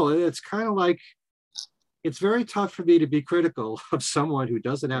overall, it's kind of like, it's very tough for me to be critical of someone who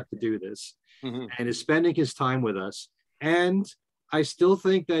doesn't have to do this and is spending his time with us. And I still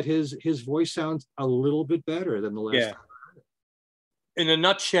think that his voice sounds a little bit better than the last time. In a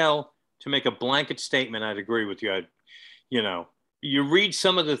nutshell, to make a blanket statement, I'd agree with you. You read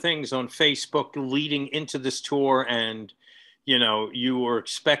some of the things on Facebook leading into this tour, and you were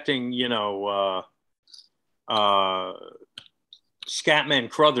expecting Scatman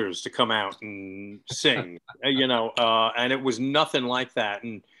Crothers to come out and sing, and it was nothing like that.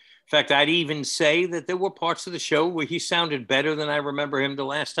 And in fact, I'd even say that there were parts of the show where he sounded better than I remember him the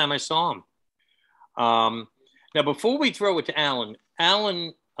last time I saw him. Now, before we throw it to Allan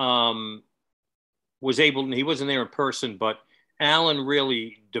was able, and he wasn't there in person, but Allan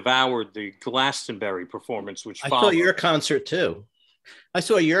really devoured the Glastonbury performance, which followed. I saw your concert too. I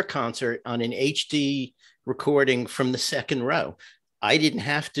saw your concert on an HD recording from the second row. I didn't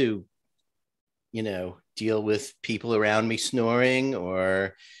have to, deal with people around me snoring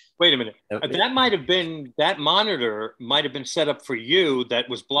or. Wait a minute. That monitor might have been set up for you that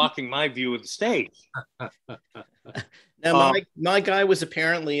was blocking my view of the stage. Now, my guy was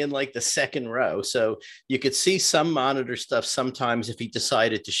apparently in like the second row, so you could see some monitor stuff sometimes if he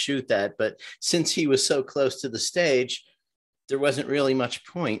decided to shoot that. But since he was so close to the stage, there wasn't really much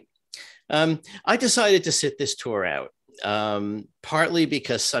point. I decided to sit this tour out, partly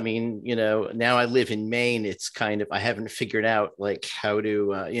because, now I live in Maine. It's kind of, I haven't figured out like how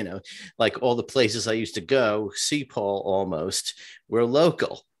to, like all the places I used to go see Paul almost were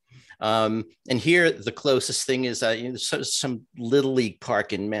local. And here the closest thing is some little league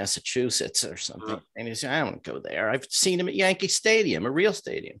park in Massachusetts or something. And he said, I don't go there. I've seen him at Yankee Stadium, a real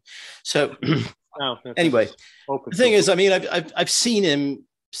stadium. So anyway, the thing is, I've seen him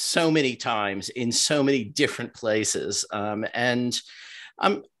so many times in so many different places. And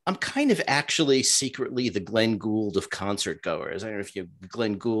I'm kind of actually secretly the Glenn Gould of concert goers. I don't know if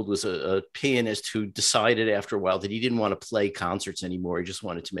Glenn Gould was a pianist who decided after a while that he didn't want to play concerts anymore. He just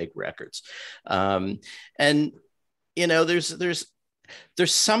wanted to make records. There's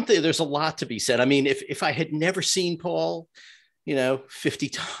something, there's a lot to be said. If I had never seen Paul, 50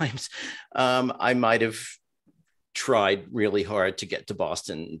 times, I might have tried really hard to get to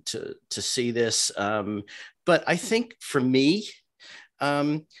Boston to see this. But I think for me,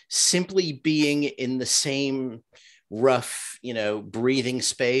 simply being in the same rough, breathing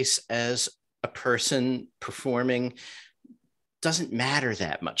space as a person performing doesn't matter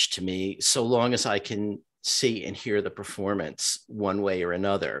that much to me so long as I can see and hear the performance one way or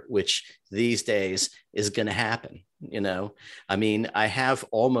another, which these days is going to happen. I mean, I have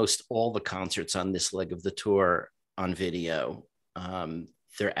almost all the concerts on this leg of the tour on video.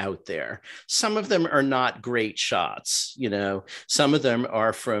 They're out there. Some of them are not great shots. Some of them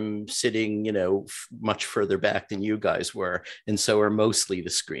are from sitting, much further back than you guys were. And so are mostly the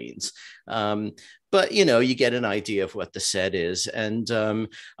screens. But, you get an idea of what the set is. And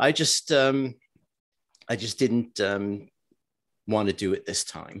I just didn't want to do it this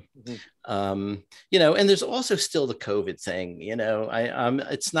time. And there's also still the COVID thing.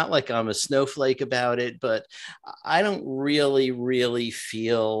 It's not like I'm a snowflake about it, but I don't really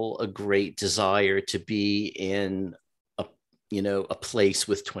feel a great desire to be in a place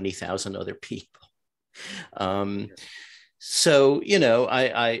with 20,000 other people. So,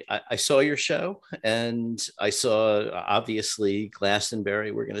 I saw your show, and I saw, obviously,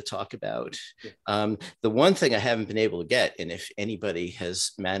 Glastonbury we're going to talk about. The one thing I haven't been able to get, and if anybody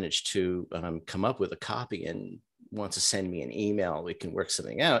has managed to come up with a copy and wants to send me an email, we can work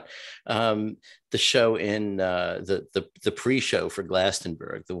something out. The show in the pre-show for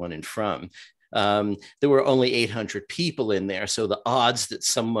Glastonbury, the one in From, there were only 800 people in there. So the odds that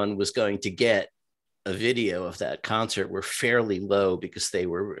someone was going to get a video of that concert were fairly low, because they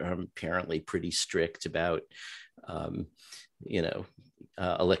were apparently pretty strict about,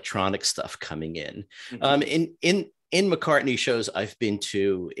 electronic stuff coming in. In McCartney shows I've been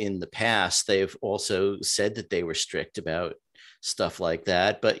to in the past, they've also said that they were strict about stuff like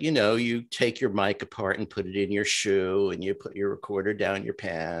that. But, you take your mic apart and put it in your shoe, and you put your recorder down your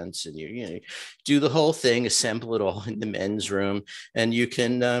pants, and you do the whole thing, assemble it all in the men's room, and you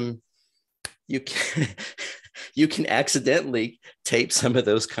can accidentally tape some of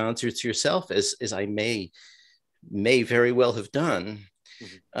those concerts yourself, as I may very well have done.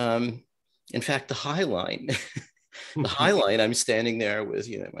 In fact, the High Line, I'm standing there with,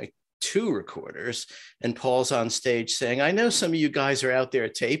 my 2 recorders, and Paul's on stage saying, "I know some of you guys are out there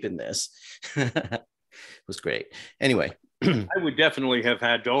taping this." It was great. Anyway. I would definitely have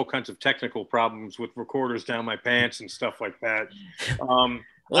had all kinds of technical problems with recorders down my pants and stuff like that.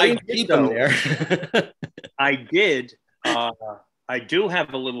 I keep them there. I did. I do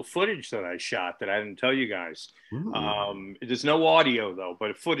have a little footage that I shot that I didn't tell you guys. There's no audio though,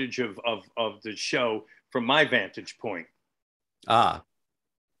 but footage of the show from my vantage point. Yeah.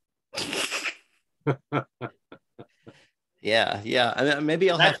 I mean,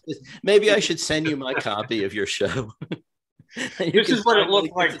 maybe I should send you my copy of your show. This is what it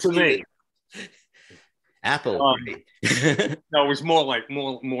looked like to me. Apple. No, it was more like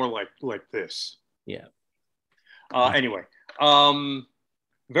this. Yeah. Anyway,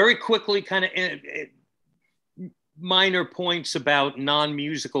 very quickly, kind of minor points about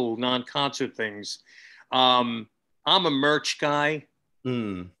non-musical, non-concert things. I'm a merch guy.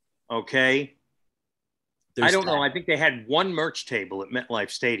 Okay. I don't know. I think they had one merch table at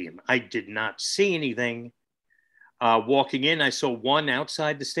MetLife Stadium. I did not see anything. Walking in, I saw one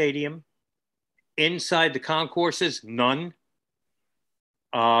outside the stadium. Inside the concourses, none.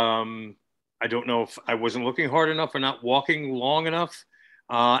 I don't know if I wasn't looking hard enough or not walking long enough.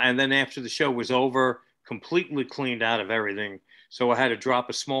 And then after the show was over, completely cleaned out of everything. So I had to drop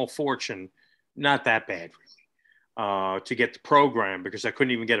a small fortune, not that bad really, to get the program, because I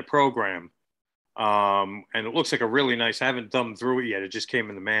couldn't even get a program. And it looks like a really nice, I haven't thumbed through it yet. It just came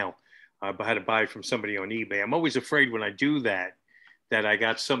in the mail. I had to buy it from somebody on eBay. I'm always afraid when I do that I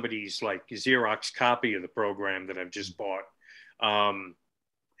got somebody's like Xerox copy of the program that I've just bought. And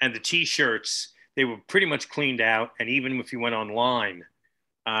the t-shirts, they were pretty much cleaned out. And even if you went online,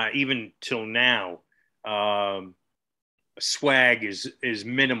 even till now, swag is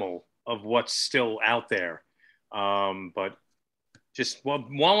minimal of what's still out there. But just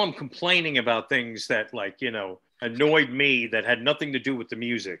while I'm complaining about things that annoyed me that had nothing to do with the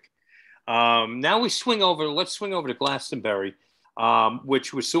music. Now let's swing over to Glastonbury,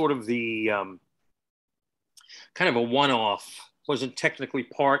 which was sort of the kind of a one-off, wasn't technically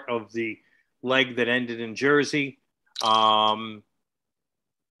part of the leg that ended in Jersey.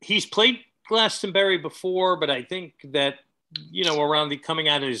 He's played Glastonbury before, but I think that, around the coming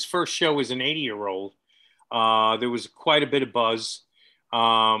out of his first show as an 80-year-old, there was quite a bit of buzz.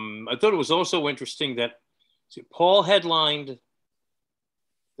 I thought it was also interesting that Paul headlined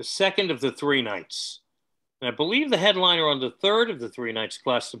the second of the 3 nights. And I believe the headliner on the third of the 3 nights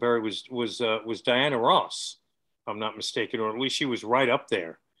Glastonbury was Diana Ross, if I'm not mistaken, or at least she was right up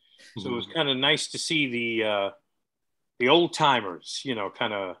there. So it was kind of nice to see the old timers,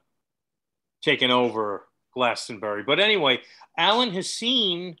 kind of taking over Glastonbury. But anyway, Allan has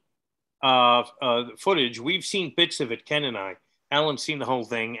seen footage. We've seen bits of it, Ken and I. Allan's seen the whole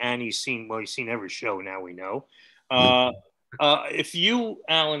thing, and he's seen every show now, we know. If you,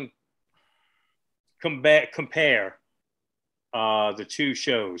 Allan, compare the two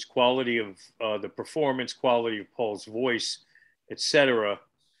shows, quality of the performance, quality of Paul's voice, etc.,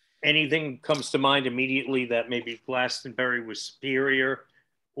 anything comes to mind immediately that maybe Glastonbury was superior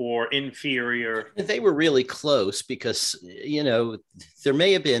or inferior? They were really close because, there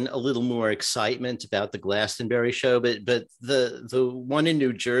may have been a little more excitement about the Glastonbury show, but the one in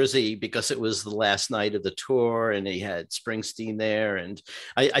New Jersey, because it was the last night of the tour and he had Springsteen there. And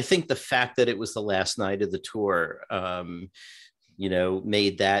I think the fact that it was the last night of the tour,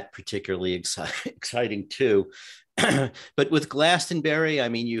 made that particularly exciting too. But with Glastonbury, I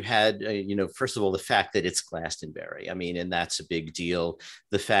mean, you had, first of all, the fact that it's Glastonbury, I mean, and that's a big deal.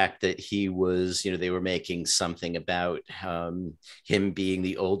 The fact that he was, they were making something about him being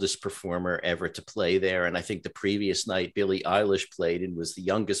the oldest performer ever to play there. And I think the previous night, Billie Eilish played and was the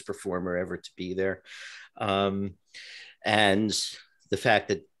youngest performer ever to be there. And the fact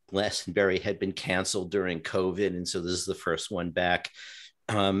that Glastonbury had been canceled during COVID, and so this is the first one back.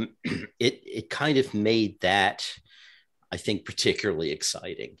 It kind of made that, I think, particularly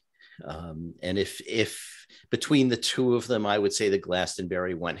exciting. And if between the two of them, I would say the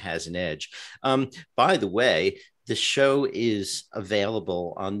Glastonbury one has an edge. By the way, the show is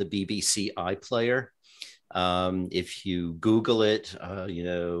available on the BBC iPlayer. If you Google it,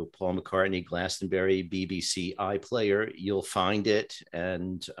 Paul McCartney, Glastonbury, BBC iPlayer, you'll find it.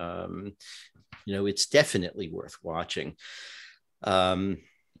 And, it's definitely worth watching.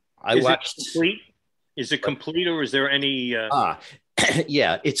 Is it complete or is there any?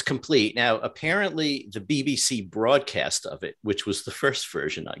 Yeah, it's complete. Now, apparently the BBC broadcast of it, which was the first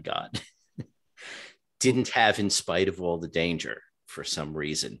version I got, didn't have In Spite of All the Danger for some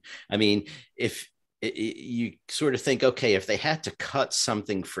reason. I mean, if you sort of think, okay, if they had to cut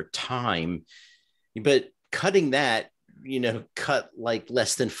something for time, but cutting that, cut like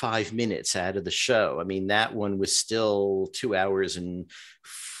less than 5 minutes out of the show. I mean, that one was still 2 hours and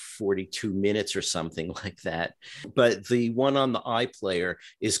 42 minutes or something like that. But the one on the iPlayer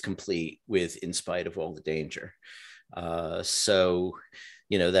is complete with In Spite of All the Danger. So,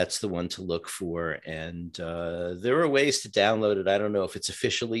 that's the one to look for. And there are ways to download it. I don't know if it's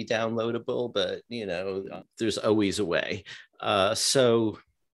officially downloadable, but, there's always a way. So,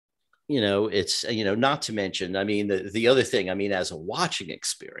 it's, not to mention, I mean, the other thing, I mean, as a watching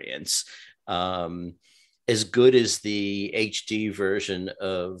experience, as good as the HD version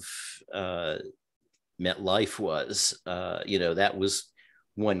of MetLife was, that was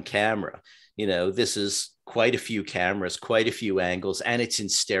one camera. This is quite a few cameras, quite a few angles, and it's in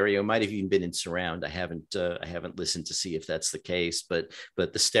stereo. Might have even been in surround. I haven't listened to see if that's the case, but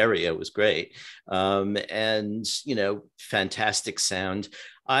the stereo was great, and fantastic sound.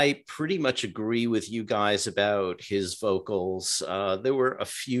 I pretty much agree with you guys about his vocals. There were a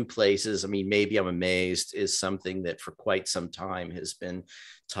few places. I mean, Maybe I'm Amazed is something that for quite some time has been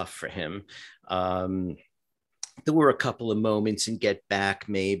tough for him. There were a couple of moments in Get Back,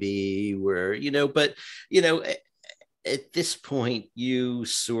 maybe, where, at this point, you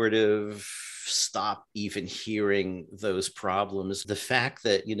sort of stop even hearing those problems. The fact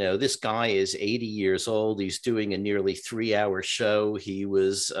that, this guy is 80 years old, he's doing a nearly 3-hour show. He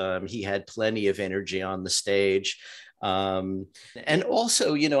had plenty of energy on the stage. And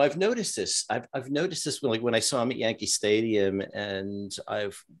also, I've noticed this. I've noticed this when I saw him at Yankee Stadium, and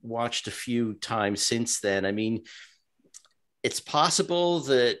I've watched a few times since then. I mean, it's possible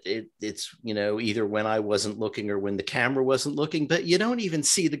that it's either when I wasn't looking or when the camera wasn't looking, but you don't even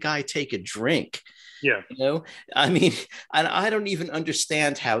see the guy take a drink. Yeah. I mean, I don't even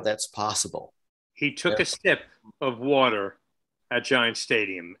understand how that's possible. He took a sip of water at Giant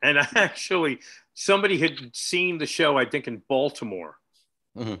Stadium, and actually somebody had seen the show, I think in Baltimore,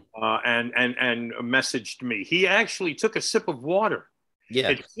 and messaged me. He actually took a sip of water. Yeah.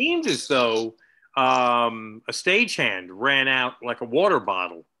 It seemed as though a stagehand ran out like a water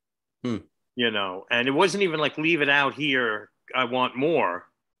bottle, and it wasn't even like, leave it out here, I want more.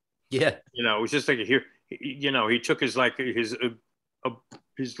 Yeah. It was just like, here, he took his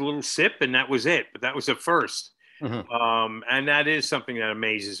little sip, and that was it. But that was a first. And that is something that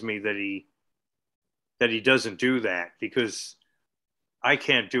amazes me, that he doesn't do that, because I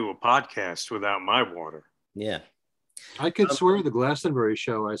can't do a podcast without my water. Yeah. I could swear the Glastonbury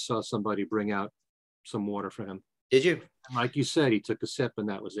show, I saw somebody bring out some water for him. Did you? And like you said, he took a sip and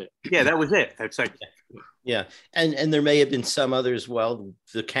that was it. Yeah, that was it. That's like, Yeah, and there may have been some others. Well,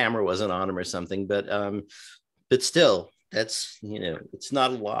 the camera wasn't on him or something, but still, that's, it's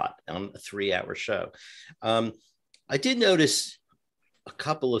not a lot on a 3-hour show. I did notice a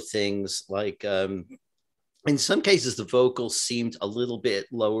couple of things, like in some cases the vocals seemed a little bit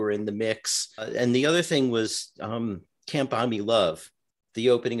lower in the mix, and the other thing was Can't Buy Me Love.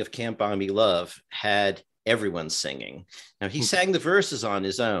 The opening of Can't Buy Me Love had everyone singing. Now he sang the verses on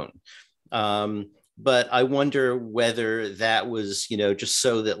his own. But I wonder whether that was, just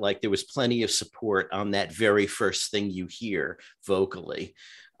so that like there was plenty of support on that very first thing you hear vocally.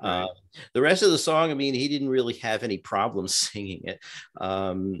 Right. The rest of the song, I mean, he didn't really have any problems singing it.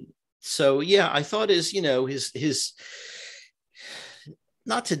 So yeah, I thought his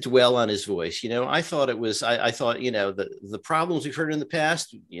not to dwell on his voice, I thought I thought, the problems we've heard in the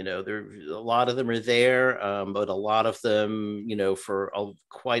past, there, a lot of them are there, but a lot of them, for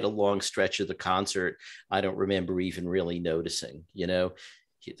quite a long stretch of the concert, I don't remember even really noticing,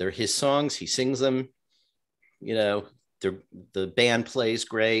 they're his songs, he sings them, the band plays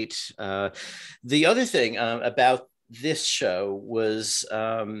great. The other thing about this show was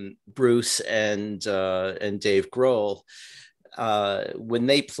Bruce and Dave Grohl, when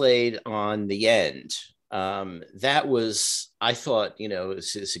they played on the end, that was, I thought,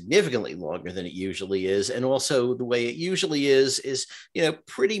 significantly longer than it usually is. And also the way it usually is,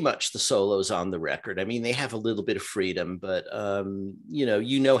 pretty much the solos on the record. I mean, they have a little bit of freedom, but, how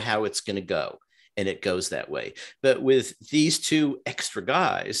it's going to go, and it goes that way. But with these two extra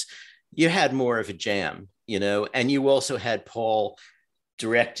guys, you had more of a jam, and you also had Paul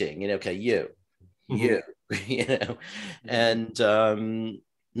directing, okay, you, and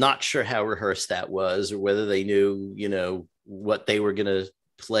not sure how rehearsed that was, or whether they knew, what they were going to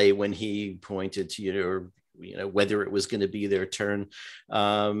play when he pointed to you, or, whether it was going to be their turn.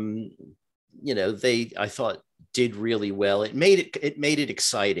 They, I thought, did really well. It made it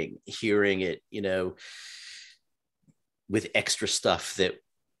exciting hearing it, with extra stuff that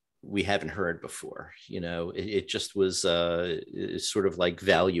we haven't heard before. It just was sort of like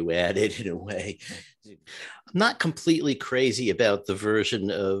value added in a way. I'm not completely crazy about the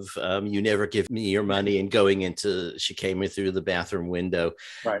version of You Never Give Me Your Money and going into She Came In Through the Bathroom Window.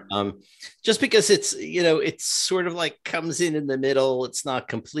 Right. Just because it's, it's sort of like comes in the middle. It's not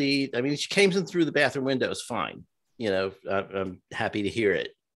complete. I mean, She Came In Through the Bathroom Window is fine. I'm happy to hear it.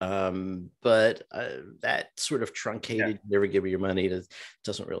 But that sort of truncated, Never Give Me Your Money,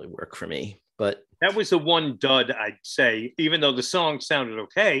 doesn't really work for me. But that was the one dud, I'd say, even though the song sounded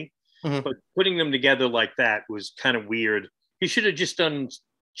okay, but putting them together like that was kind of weird. He should have just done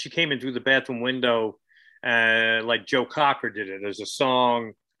She Came In Through the Bathroom Window, like Joe Cocker did it as a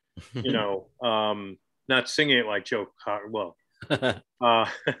song, not singing it like Joe Cocker. Well, but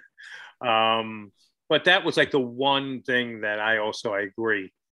that was like the one thing that I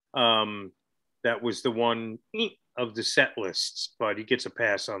agree. That was the one of the set lists, but he gets a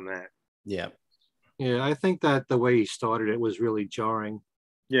pass on that. Yeah. I think that the way he started it was really jarring.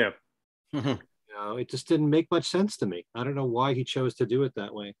 Yeah. It just didn't make much sense to me. I don't know why he chose to do it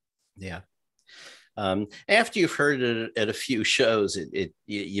that way. Yeah. After you've heard it at a few shows,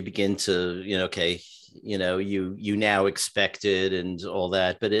 you begin to, okay, you now expect it and all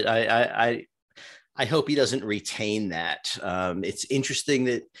that, but I hope he doesn't retain that. It's interesting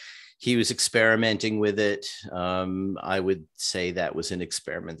that he was experimenting with it. I would say that was an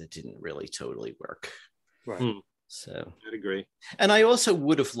experiment that didn't really totally work. Right. So I'd agree. And I also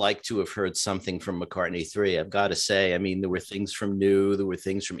would have liked to have heard something from McCartney 3. I've got to say, I mean, there were things from New, there were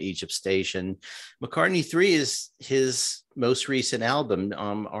things from Egypt Station. McCartney 3 is his most recent album.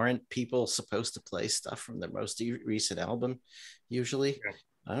 Aren't people supposed to play stuff from their most recent album usually? Yeah.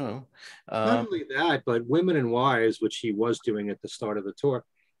 I don't know. Not only that, but Women and Wives, which he was doing at the start of the tour,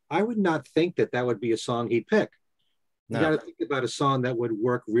 I would not think that would be a song he'd pick. You got to think about a song that would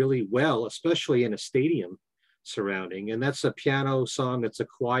work really well, especially in a stadium surrounding. And that's a piano song. It's a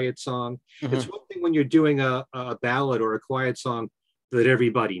quiet song. It's one thing when you're doing a ballad or a quiet song that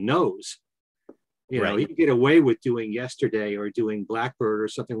everybody knows. You know, you can get away with doing Yesterday or doing Blackbird or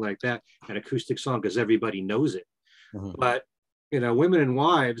something like that, an acoustic song, because everybody knows it. But Women and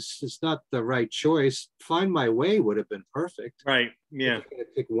Wives, it's not the right choice. Find My Way would have been perfect. Right. Yeah. If I had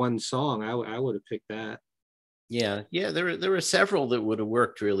to pick one song, I would have picked that. Yeah. There were several that would have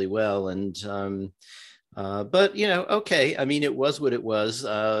worked really well, and but okay. I mean, it was what it was,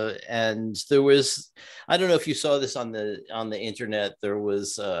 and there was. I don't know if you saw this on the internet. There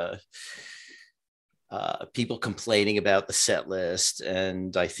was. people complaining about the set list.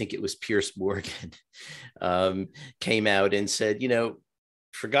 And I think it was Pierce Morgan came out and said,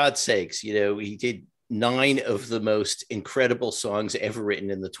 for God's sakes, he did 9 of the most incredible songs ever written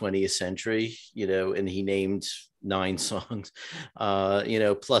in the 20th century, and he named 9 songs,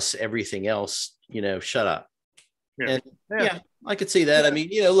 plus everything else, shut up. Yeah. And yeah, I could see that. I mean,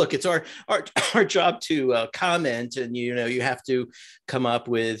 look, it's our job to comment, and you have to come up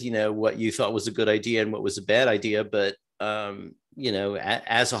with what you thought was a good idea and what was a bad idea. But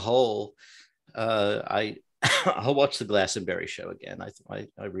as a whole, I'll watch the Glastonbury show again.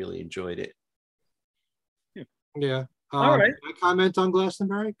 I really enjoyed it. Yeah. All right. Can I comment on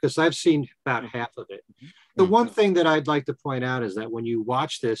Glastonbury? Because I've seen about half of it. The one thing that I'd like to point out is that when you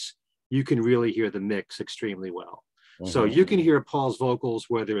watch this, you can really hear the mix extremely well. So you can hear Paul's vocals,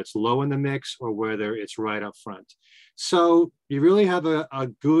 whether it's low in the mix or whether it's right up front. So you really have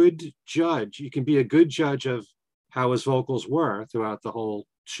a good judge. You can be a good judge of how his vocals were throughout the whole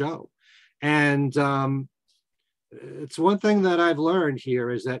show. And it's one thing that I've learned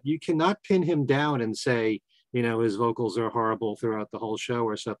here is that you cannot pin him down and say, his vocals are horrible throughout the whole show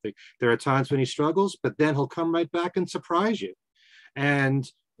or something. There are times when he struggles, but then he'll come right back and surprise you. And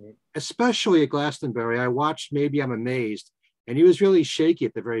especially at Glastonbury, I watched Maybe I'm Amazed, and he was really shaky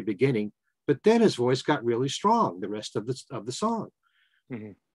at the very beginning, but then his voice got really strong the rest of the song.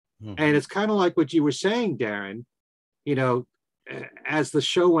 And it's kind of like what you were saying, Darren, as the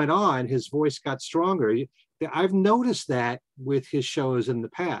show went on, his voice got stronger. I've noticed that with his shows in the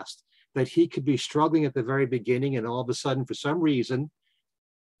past, that he could be struggling at the very beginning, and all of a sudden, for some reason,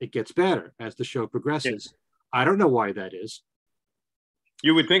 it gets better as the show progresses. I don't know why that is.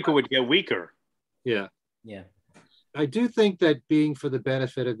 You would think it would get weaker. Yeah. Yeah. I do think that being for the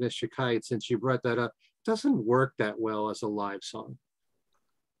benefit of Mr. Kite, since you brought that up, doesn't work that well as a live song.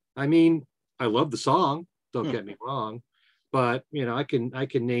 I mean, I love the song, don't get me wrong, but I can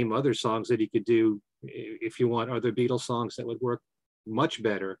name other songs that he could do if you want other Beatles songs that would work much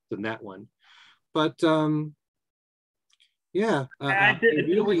better than that one. But to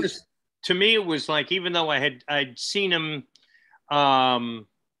me, it was like, even though I'd seen him,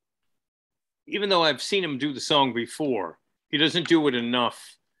 even though I've seen him do the song before, he doesn't do it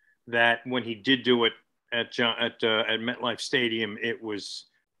enough that when he did do it at MetLife Stadium, it was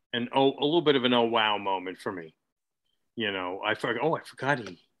a little bit of an oh wow moment for me. I forgot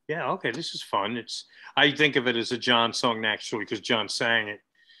this is fun. I think of it as a John song naturally because John sang it,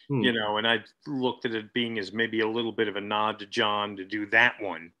 and I looked at it being as maybe a little bit of a nod to John to do that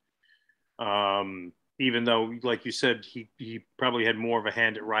one. Even though, like you said, he probably had more of a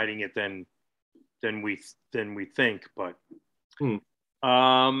hand at writing it than we think, but and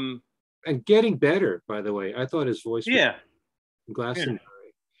getting better, by the way. I thought his voice was Glastonbury.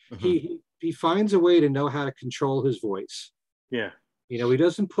 He finds a way to know how to control his voice. Yeah. He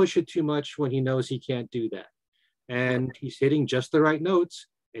doesn't push it too much when he knows he can't do that. And he's hitting just the right notes.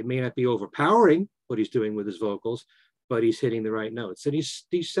 It may not be overpowering what he's doing with his vocals, but he's hitting the right notes. And he's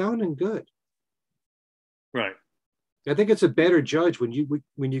sounding good. Right. I think it's a better judge when you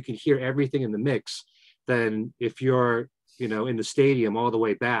can hear everything in the mix than if you're, in the stadium all the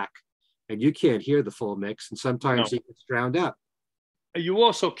way back and you can't hear the full mix. And sometimes it gets drowned out. You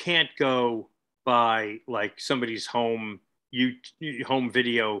also can't go by like somebody's home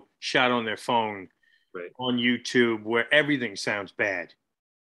video shot on their phone on YouTube where everything sounds bad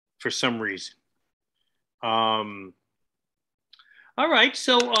for some reason. All right,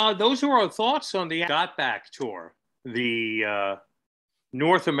 so those are our thoughts on the Got Back tour, the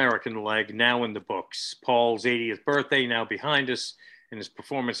North American leg now in the books. Paul's 80th birthday now behind us, and his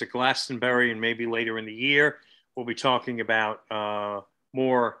performance at Glastonbury, and maybe later in the year we'll be talking about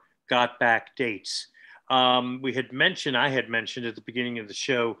more Got Back dates. I had mentioned at the beginning of the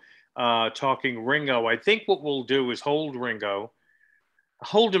show, talking Ringo. I think what we'll do is hold Ringo,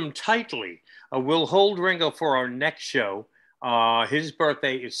 hold him tightly. We'll hold Ringo for our next show. His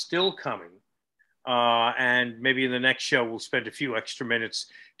birthday is still coming. And maybe in the next show, we'll spend a few extra minutes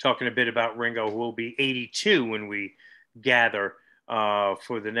talking a bit about Ringo, who will be 82 when we gather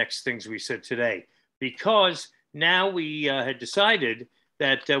for the next things we said today. Because now we had decided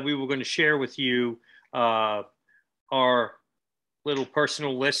that we were going to share with you our little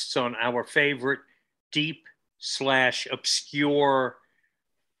personal lists on our favorite deep/obscure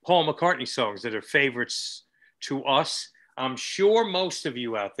Paul McCartney songs that are favorites to us. I'm sure most of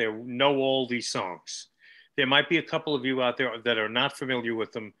you out there know all these songs. There might be a couple of you out there that are not familiar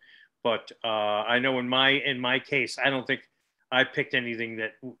with them, but I know in my case, I don't think I picked anything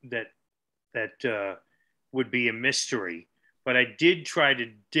that would be a mystery. But I did try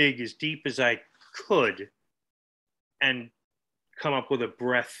to dig as deep as I could and come up with a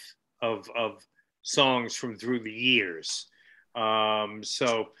breadth of songs from through the years.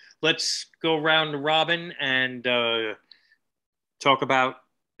 So let's go round robin and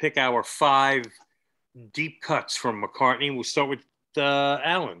pick our 5 deep cuts from McCartney. We'll start with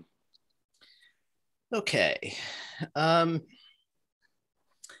Allan. Okay.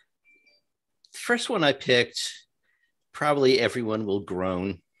 First one I picked, probably everyone will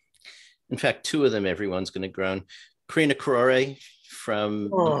groan. In fact, 2 of them, everyone's going to groan. Crina Crore from the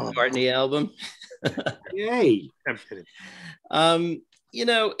McCartney album. Yay! I'm kidding. You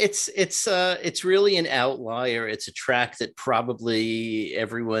know, it's really an outlier. It's a track that probably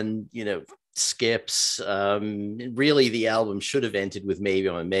everyone, you know, skips. Really, the album should have ended with Maybe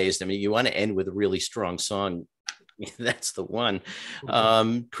I'm Amazed. I mean, you want to end with a really strong song. That's the one.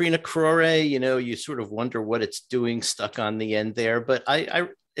 Crina Crore, you know, you sort of wonder what it's doing stuck on the end there, but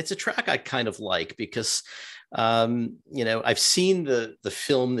it's a track I kind of like because you know, I've seen the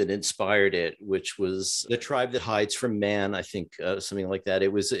film that inspired it, which was The Tribe That Hides from Man, I think, something like that.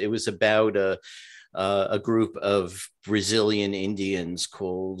 It was about a group of Brazilian Indians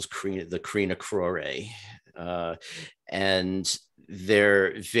called the Crina Crore, and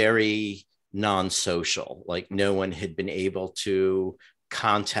they're very non-social. Like no one had been able to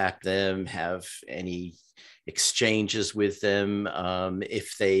contact them, have any exchanges with them.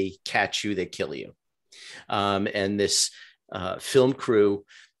 If they catch you, they kill you. And this film crew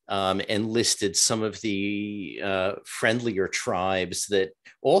enlisted some of the friendlier tribes that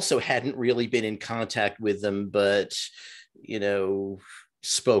also hadn't really been in contact with them, but, you know,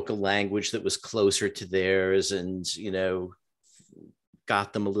 spoke a language that was closer to theirs and, you know,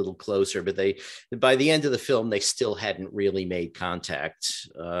 got them a little closer. But by the end of the film, they still hadn't really made contact.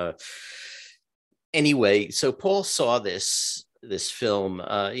 Anyway, so Paul saw this film.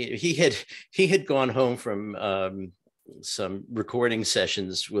 He had gone home from some recording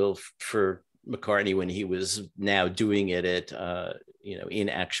sessions for McCartney when he was now doing it at you know, in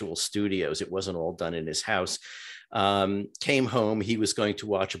actual studios. It wasn't all done in his house. Came home. He was going to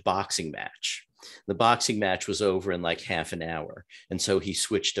watch a boxing match. The boxing match was over in like half an hour, and so he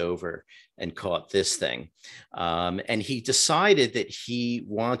switched over and caught this thing. And he decided that he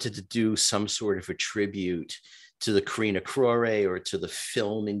wanted to do some sort of a tribute to the Crina Crore or to the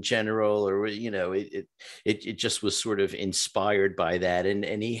film in general, or, you know, it just was sort of inspired by that.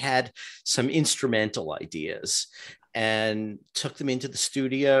 And he had some instrumental ideas and took them into the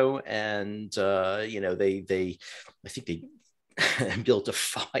studio. And, you know, I think they built a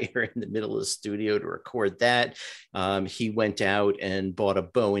fire in the middle of the studio to record that. He went out and bought a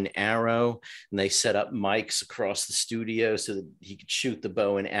bow and arrow, and they set up mics across the studio so that he could shoot the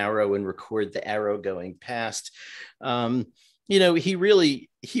bow and arrow and record the arrow going past. You know, he really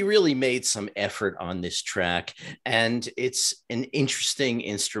made some effort on this track, and it's an interesting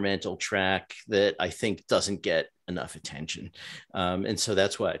instrumental track that I think doesn't get enough attention. And so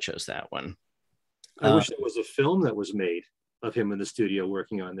that's why I chose that one. I wish there was a film that was made of him in the studio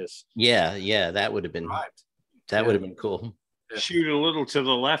working on this. Yeah, that would have been would have been cool. Shoot a little to the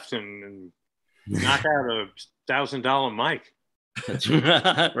left and knock out a $1,000 mic. That's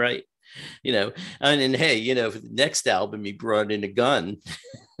right. You know, and hey, you know, for the next album he brought in a gun.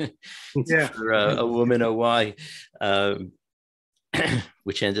 For a Woman Oh Why,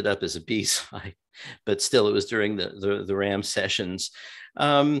 which ended up as a B-side, but still it was during the Ram sessions.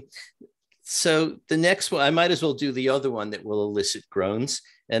 So the next one, I might as well do the other one that will elicit groans,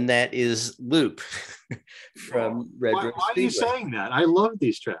 and that is Loop from Red Rose Speedway. Why are you saying that? I love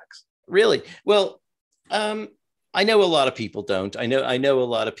these tracks. Really? Well, I know a lot of people don't. I know a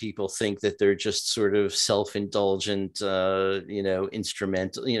lot of people think that they're just sort of self-indulgent, you know,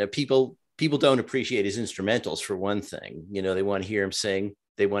 instrumental. You know, people don't appreciate his instrumentals, for one thing. You know, they want to hear him sing.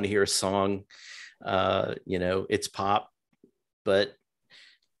 They want to hear a song. You know, it's pop, but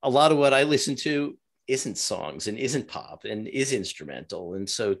a lot of what I listen to isn't songs and isn't pop and is instrumental. And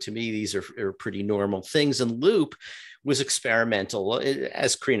so to me, these are pretty normal things. And Loop was experimental,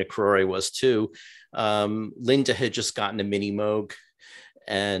 as Crina Crore was too. Linda had just gotten a Mini Moog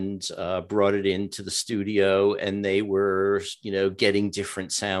and brought it into the studio, and they were, you know, getting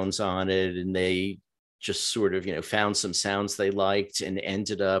different sounds on it. And they just sort of, you know, found some sounds they liked and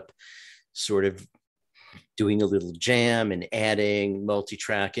ended up sort of doing a little jam and adding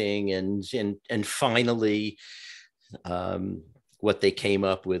multi-tracking, and finally what they came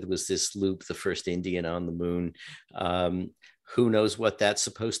up with was this Loop, the first Indian on the moon. Who knows what that's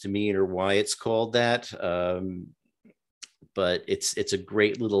supposed to mean or why it's called that, but it's a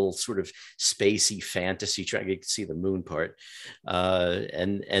great little sort of spacey fantasy track. You can see the moon part,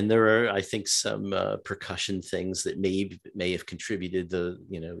 and there are, I think, some percussion things that may have contributed the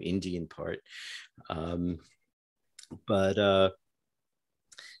Indian part, but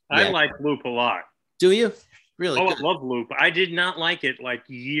I like Loop a lot. Do you? Really? Oh, good. I love Loop. I did not like it like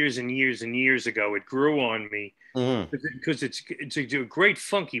years and years and years ago. It grew on me because it's a great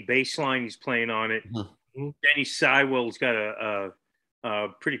funky bass line he's playing on it. Danny Sywell's got a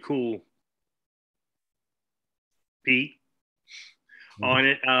pretty cool beat on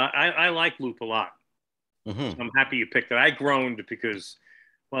it. I like Loop a lot. So I'm happy you picked it. I groaned because,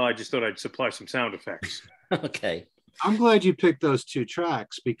 well, I just thought I'd supply some sound effects. Okay. I'm glad you picked those two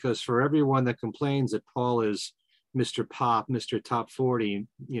tracks, because for everyone that complains that Paul is Mr. Pop, Mr. Top 40,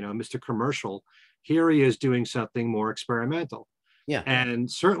 Mr. Commercial, here he is doing something more experimental. Yeah. And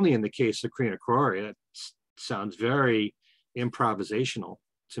certainly in the case of Krina Crowley, it sounds very improvisational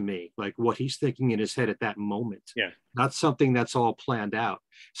to me, like what he's thinking in his head at that moment. Yeah. Not something that's all planned out.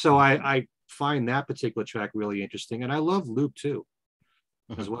 So I find that particular track really interesting. And I love Loop too,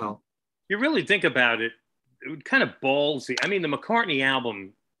 as well. You really think about it, it was kind of ballsy. I mean, the McCartney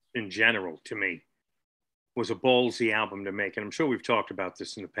album in general, to me, was a ballsy album to make. And I'm sure we've talked about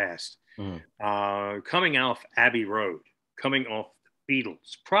this in the past. Coming off Abbey Road, coming off the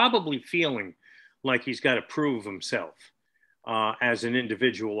Beatles, probably feeling like he's got to prove himself as an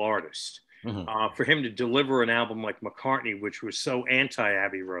individual artist. For him to deliver an album like McCartney, which was so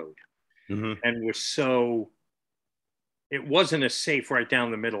anti-Abbey Road, and was so, it wasn't a safe right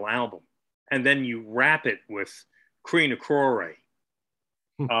down the middle album. And then you wrap it with Krina Crowley.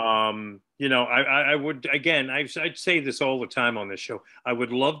 I would, again, I'd say this all the time on this show. I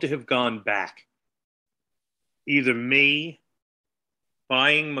would love to have gone back. Either me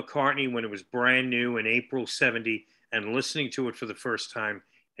buying McCartney when it was brand new in April 70 and listening to it for the first time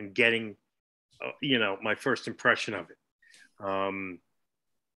and getting, my first impression of it.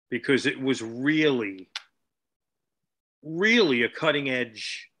 Because it was really, really a cutting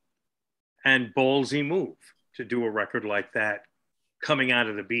edge and ballsy move to do a record like that coming out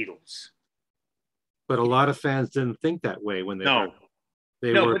of the Beatles. But a lot of fans didn't think that way when they heard it.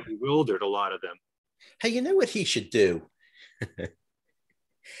 They were bewildered, a lot of them. Hey, you know what he should do?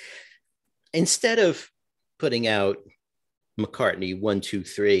 Instead of putting out McCartney 1, 2,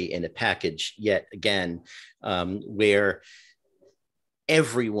 3 in a package yet again, where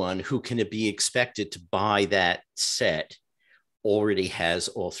everyone who can be expected to buy that set already has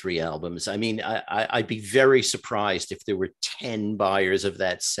all 3 albums. I mean, I'd be very surprised if there were 10 buyers of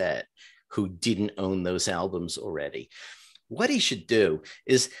that set who didn't own those albums already. What he should do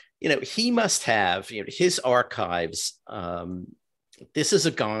is, he must have, his archives. This is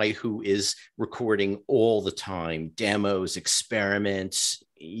a guy who is recording all the time, demos, experiments,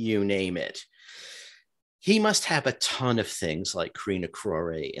 you name it. He must have a ton of things like Krina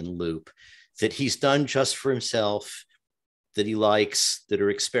Crowley and Loop that he's done just for himself, that he likes, that are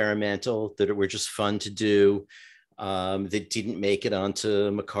experimental, that were just fun to do, that didn't make it onto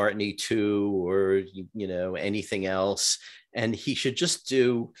McCartney 2 or, anything else. And he should just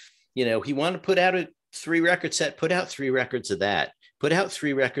do, he wanted to put out a 3-record set, put out 3 records of that, put out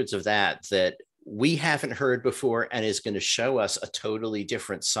 3 records of that we haven't heard before and is going to show us a totally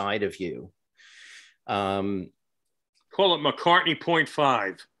different side of you. Call it McCartney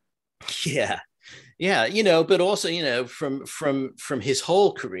 0.5. Yeah. Yeah, but also, from his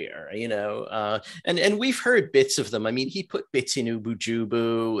whole career, and we've heard bits of them. I mean, he put bits in Ubu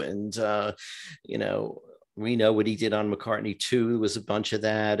Jubu, and we know what he did on McCartney 2 was a bunch of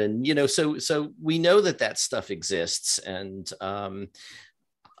that, and so we know that stuff exists, and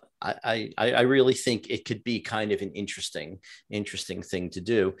I really think it could be kind of an interesting thing to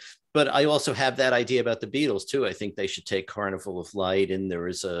do. But I also have that idea about the Beatles too. I think they should take Carnival of Light, and there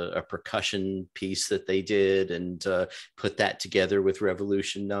was a percussion piece that they did, and put that together with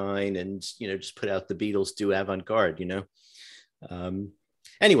Revolution 9, and just put out the Beatles do avant-garde.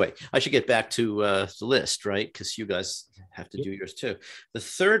 Anyway, I should get back to the list, right? Because you guys have to do yours too. The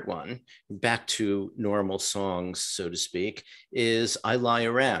third one, back to normal songs, so to speak, is I Lie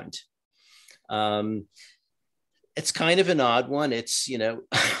Around. It's kind of an odd one. It's,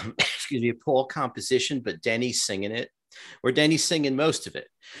 excuse me, a Paul composition, but Denny's singing it, or Denny's singing most of it.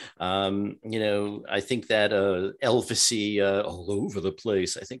 I think that Elvis-y, all over the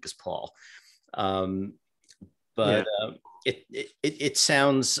place, I think is Paul. It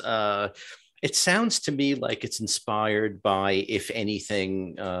sounds to me like it's inspired by, if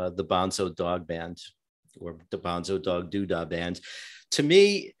anything, the Bonzo Dog Band or the Bonzo Dog Doodah Band. To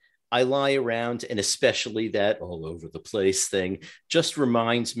me, I Lie Around, and especially that All Over the Place thing, just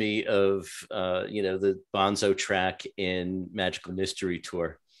reminds me of, the Bonzo track in Magical Mystery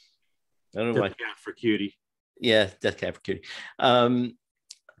Tour. I don't know why. Death Cab for Cutie. Yeah, Death Cab for Cutie.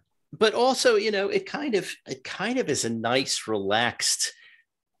 But also, it kind of is a nice, relaxed,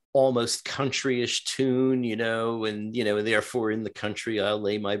 almost countryish tune, and therefore in the country I'll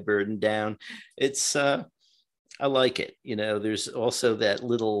lay my burden down. It's I like it. There's also that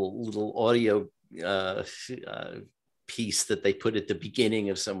little audio piece that they put at the beginning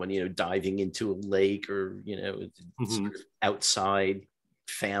of someone, diving into a lake or, sort of outside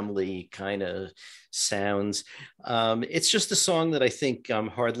family kind of sounds. It's just a song that I think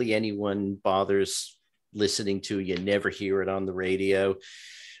hardly anyone bothers listening to. You never hear it on the radio.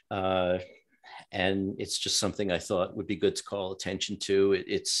 And it's just something I thought would be good to call attention to.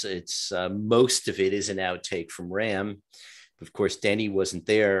 It's most of it is an outtake from Ram. Of course, Denny wasn't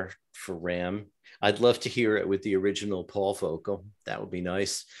there for Ram. I'd love to hear it with the original Paul vocal. That would be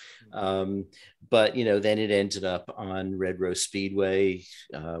nice. But, then it ended up on Red Rose Speedway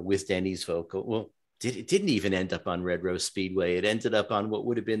with Denny's vocal. Well, it didn't even end up on Red Rose Speedway. It ended up on what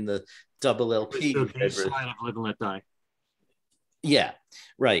would have been the double LP. The B-side of Live and Let Die. Yeah,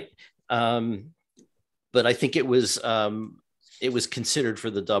 right. But I think it was considered for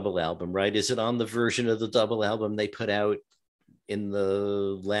the double album, right? Is it on the version of the double album they put out in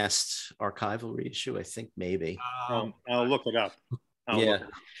the last archival reissue? I think maybe. I'll look it up.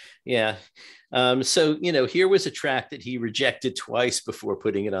 Yeah. So, here was a track that he rejected twice before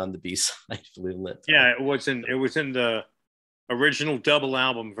putting it on the B-side. Yeah, it was in the original double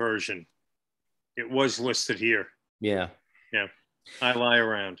album version. It was listed here. Yeah. I Lie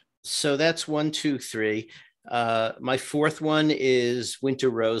Around. So that's 1, 2, 3. My fourth one is Winter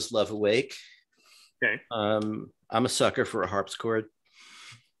Rose, Love Awake. Okay. I'm a sucker for a harpsichord,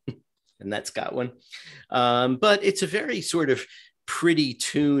 and that's got one. But it's a very sort of pretty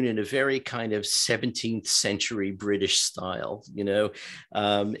tune in a very kind of 17th century British style.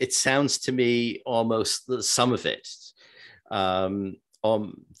 It sounds to me almost some of it.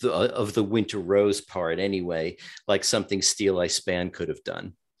 Of the Winter Rose part anyway, like something Steel I Span could have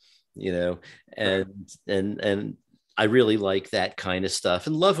done, and I really like that kind of stuff.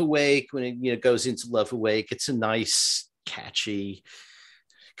 And Love Awake, when it goes into Love Awake, it's a nice, catchy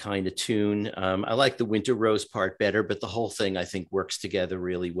kind of tune. I like the Winter Rose part better, but the whole thing I think works together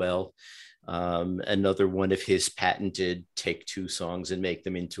really well. Another one of his patented take two songs and make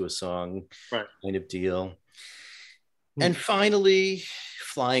them into a song kind of deal. And finally,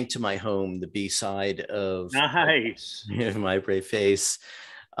 Flying to My Home, the B-side of Nice. My Brave Face.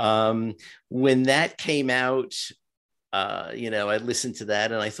 When that came out, I listened to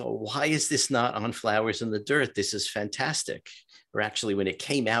that and I thought, why is this not on Flowers in the Dirt? This is fantastic. Or actually, when it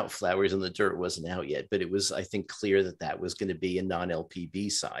came out, Flowers in the Dirt wasn't out yet, but it was, I think, clear that was going to be a non-LP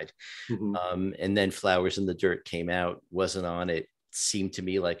B-side. And then Flowers in the Dirt came out, wasn't on it. Seemed to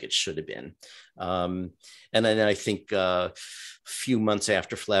me like it should have been. And then I think a few months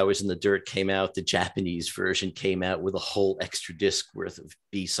after Flowers in the Dirt came out, the Japanese version came out with a whole extra disc worth of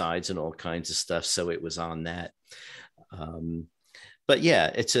B-sides and all kinds of stuff. So it was on that. But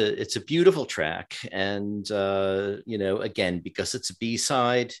yeah, it's a beautiful track. And, again, because it's a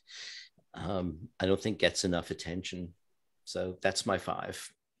B-side, I don't think gets enough attention. So that's my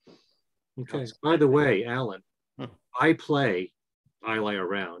 5. Okay. By the way, Allan, I play I Lie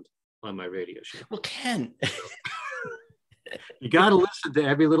Around on my radio show. Well, Ken, you got to listen to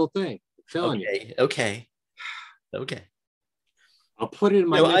every little thing. I'm telling you. Okay. I'll put it in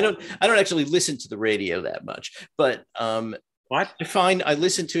my. No, I don't actually listen to the radio that much, but what I find I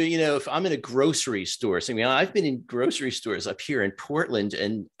listen to, if I'm in a grocery store. So, I've been in grocery stores up here in Portland,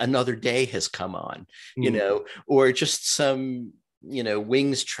 and Another Day has come on, or just some.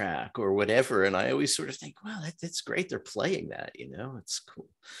 Wings track or whatever. And I always sort of think, wow, that's great. They're playing that, it's cool.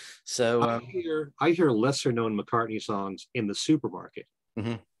 So I hear lesser known McCartney songs in the supermarket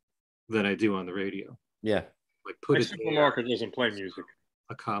than I do on the radio. Yeah. Like My supermarket doesn't play music.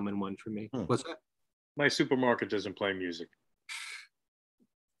 A common one for me. What's that? My supermarket doesn't play music.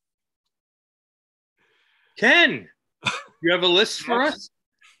 Ken, you have a list for us?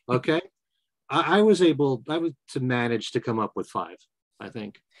 Okay. I was able to manage to come up with 5, I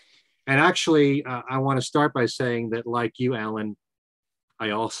think. And actually, I want to start by saying that, like you, Allan,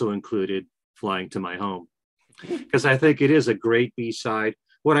 I also included Flying to My Home, because I think it is a great B-side.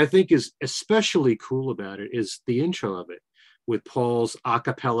 What I think is especially cool about it is the intro of it, with Paul's a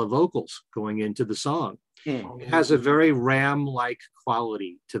cappella vocals going into the song. It has a very Ram-like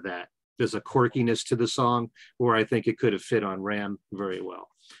quality to that. There's a quirkiness to the song where I think it could have fit on Ram very well.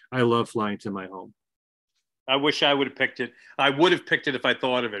 I love Flying to My Home. I wish I would have picked it. I would have picked it if I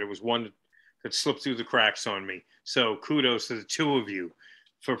thought of it. It was one that slipped through the cracks on me. So kudos to the two of you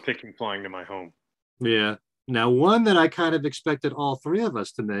for picking Flying to My Home. Yeah. Now, one that I kind of expected all three of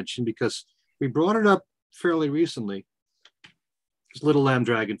us to mention because we brought it up fairly recently is Little Lamb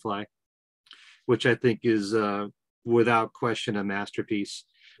Dragonfly, which I think is without question a masterpiece.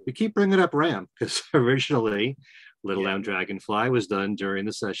 We keep bringing up Ram because originally Little Lamb Dragonfly was done during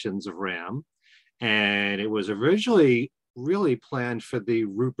the sessions of Ram. And it was originally really planned for the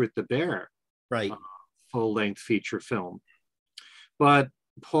Rupert the Bear full-length feature film. But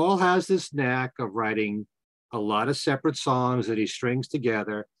Paul has this knack of writing a lot of separate songs that he strings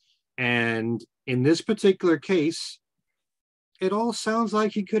together. And in this particular case, it all sounds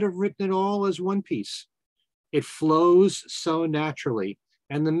like he could have written it all as one piece. It flows so naturally,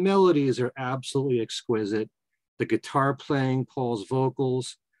 and the melodies are absolutely exquisite. The guitar playing, Paul's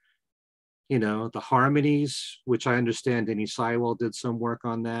vocals, you know, the harmonies, which I understand Denny Sywell did some work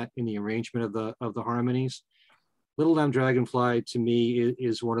on that in the arrangement of the harmonies. Little Lamb Dragonfly to me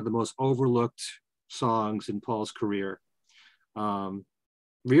is one of the most overlooked songs in Paul's career.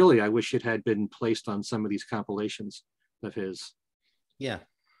 Really, I wish it had been placed on some of these compilations of his. Yeah.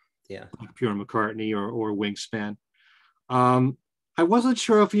 Pure McCartney or Wingspan. I wasn't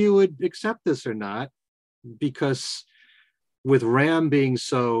sure if you would accept this or not, because with Ram being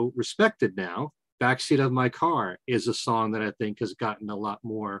so respected now, Backseat of My Car is a song that I think has gotten a lot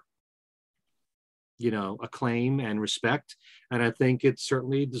more, you know, acclaim and respect. And I think it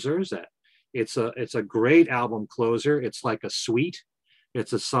certainly deserves that. It's a great album closer. It's like a suite.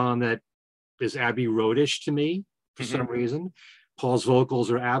 It's a song that is Abbey Roadish to me for some reason. Paul's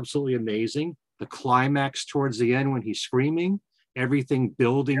vocals are absolutely amazing. The climax towards the end when he's screaming, everything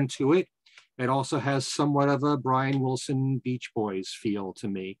building to it. It also has somewhat of a Brian Wilson Beach Boys feel to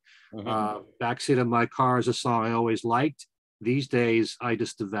me. Backseat of My Car is a song I always liked. These days, I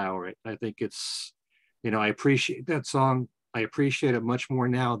just devour it. I think it's, you know, I appreciate that song. I appreciate it much more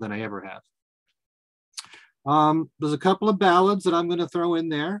now than I ever have. There's a couple of ballads that I'm going to throw in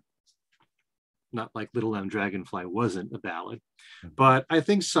there. Not like Little Lamb Dragonfly wasn't a ballad, but I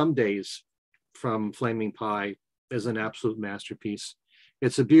think Some Days from Flaming Pie is an absolute masterpiece.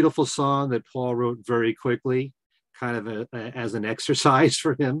 It's a beautiful song that Paul wrote very quickly, kind of as an exercise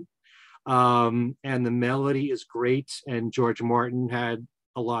for him. And the melody is great. And George Martin had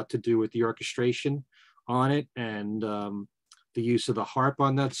a lot to do with the orchestration on it. And the use of the harp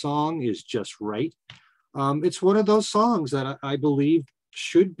on that song is just right. It's one of those songs that I believe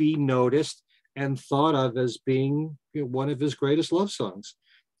should be noticed and thought of as being, you know, one of his greatest love songs.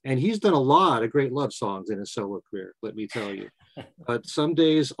 And he's done a lot of great love songs in his solo career, let me tell you. But Some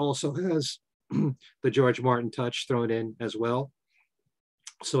Days also has the George Martin touch thrown in as well.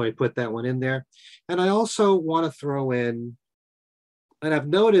 So I put that one in there. And I also want to throw in, and I've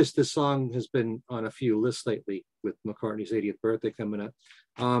noticed this song has been on a few lists lately with McCartney's 80th birthday coming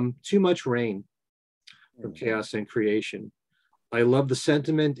up. Too Much Rain from Chaos and Creation. I love the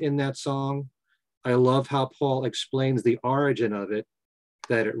sentiment in that song. I love how Paul explains the origin of it,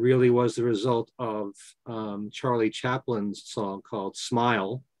 that it really was the result of Charlie Chaplin's song called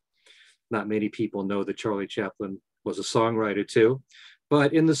Smile. Not many people know that Charlie Chaplin was a songwriter too.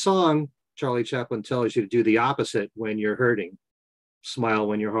 But in the song, Charlie Chaplin tells you to do the opposite when you're hurting. Smile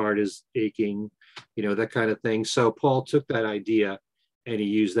when your heart is aching, you know, that kind of thing. So Paul took that idea and he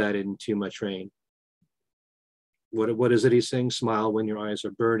used that in Too Much Rain. What is it he sings? Smile when your eyes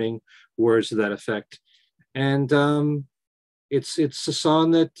are burning, words to that effect. And it's a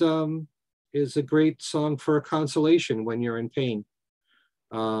song that is a great song for a consolation when you're in pain.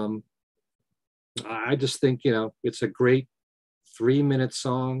 I just think, you know, it's a great 3-minute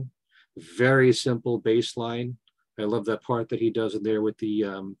song, very simple bass line. I love that part that he does in there with the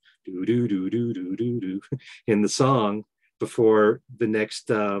do do do do do do do in the song before the next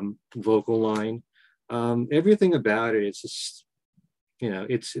vocal line. Everything about it, it's just, you know,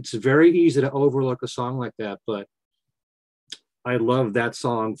 it's very easy to overlook a song like that, but I love that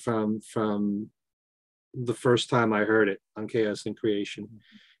song from the first time I heard it on Chaos and Creation.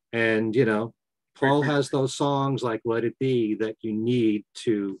 And, you know, Paul has those songs like Let It Be that you need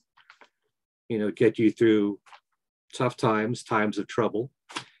to, you know, get you through tough times, times of trouble.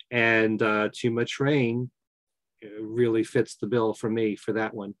 And Too Much Rain really fits the bill for me for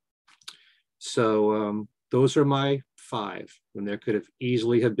that one. So those are my 5, when there could have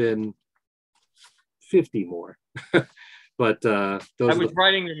easily have been 50 more. But those I was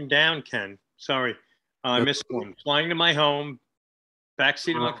writing them down, Ken. Sorry. I missed one. Flying to My Home,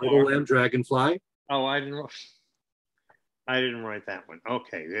 Backseat of My Car. Little Lamb Dragonfly. Oh, I didn't know. I didn't write that one.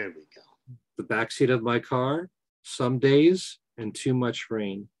 Okay, there we go. The Backseat of My Car, Some Days, and Too Much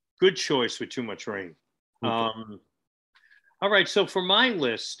Rain. Good choice with Too Much Rain. Okay. All right, so for my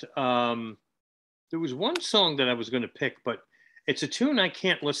list, there was one song that I was going to pick, but it's a tune I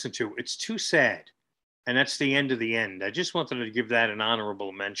can't listen to. It's too sad, and that's The End of the End. I just wanted to give that an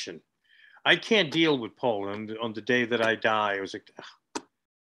honorable mention. I can't deal with Paul on the day that I die. I was like, ugh.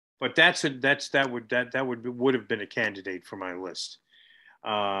 But that would have been a candidate for my list.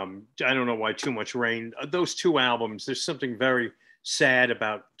 I don't know why Too Much Rain. Those two albums, there's something very sad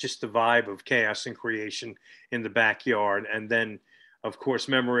about just the vibe of chaos and creation in the backyard, and then, of course,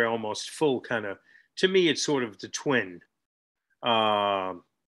 Memory Almost Full. Kind of, to me, it's sort of the twin, the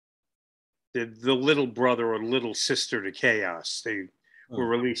little brother or little sister to Chaos. They were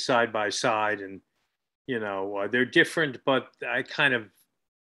released side by side, and they're different, but I kind of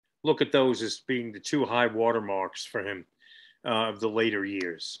look at those as being the two high watermarks for him of the later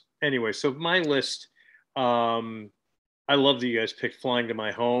years. Anyway, so my list, I love that you guys picked Flying to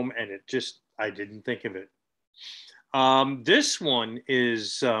My Home, and I didn't think of it. This one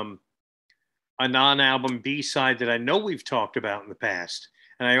is a non-album B-side that I know we've talked about in the past,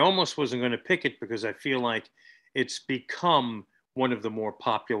 and I almost wasn't going to pick it because I feel like it's become one of the more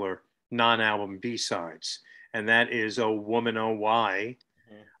popular non-album B-sides, and that is Oh Woman, Oh Why,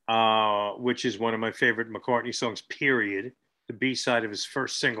 which is one of my favorite McCartney songs, period, the B-side of his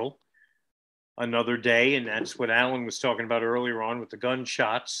first single, Another Day, and that's what Allan was talking about earlier on with the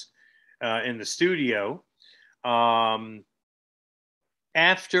gunshots in the studio.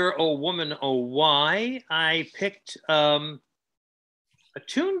 After Oh Woman, Oh Why, I picked a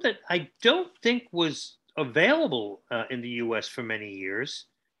tune that I don't think was available in the US for many years,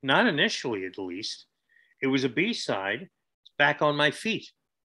 not initially at least. It was a B-side, Back on My Feet.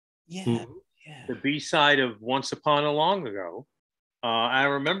 Yeah. The B-side of Once Upon a Long Ago. I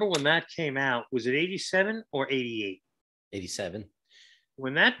remember when that came out. Was it 87 or 88? 87.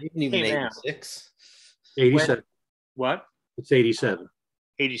 When that Even came 86. 87. What? It's 87.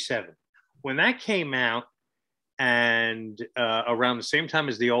 87. When that came out, and around the same time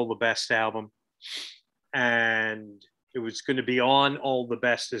as the All the Best album, and it was going to be on All the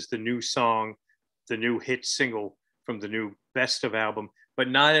Best as the new song, the new hit single from the new Best of album, but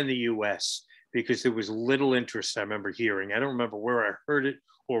not in the US because there was little interest, I remember hearing. I don't remember where I heard it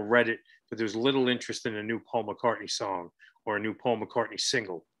or read it, but there was little interest in a new Paul McCartney song or a new Paul McCartney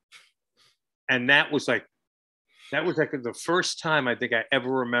single. And that was like the first time I think I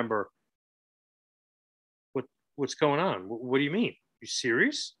ever remember what's going on. What do you mean? You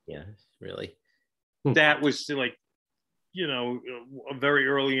serious? Yeah, really. That was like, a very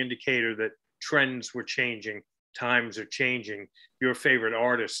early indicator that trends were changing, times are changing. Your favorite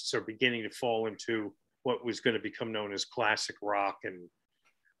artists are beginning to fall into what was going to become known as classic rock,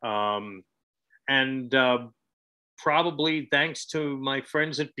 and probably thanks to my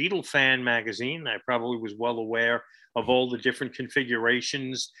friends at Beatle Fan magazine, I probably was well aware of all the different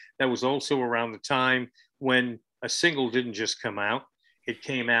configurations. That was also around the time when a single didn't just come out. It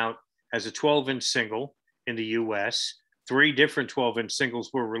came out as a 12-inch single in the US. 3 different 12-inch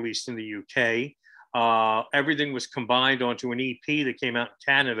singles were released in the UK. Everything was combined onto an EP that came out in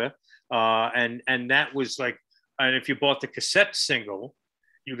Canada. And that was like, and if you bought the cassette single,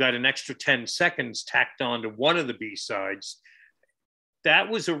 you got an extra 10 seconds tacked on to one of the B-sides. That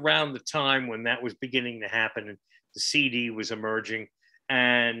was around the time when that was beginning to happen, and the CD was emerging.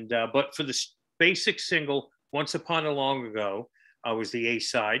 And but for the basic single, Once Upon a Long Ago, was the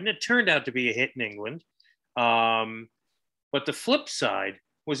A-side, and it turned out to be a hit in England. But the flip side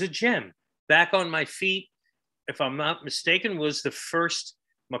was a gem. Back on My Feet, if I'm not mistaken, was the first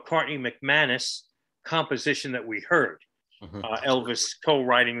McCartney-McManus composition that we heard. Elvis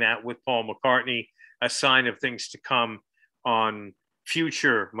co-writing that with Paul McCartney, a sign of things to come on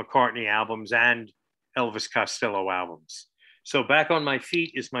future McCartney albums and Elvis Costello albums. So Back on My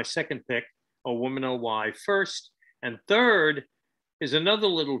Feet is my second pick, A Woman, Oh Why first, and third is another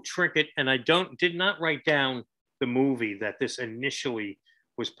little trinket, and I did not write down the movie that this initially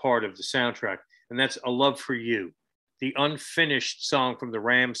was part of the soundtrack, and that's A Love for You, the unfinished song from the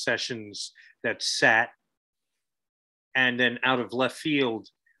Ram sessions that sat, and then out of left field,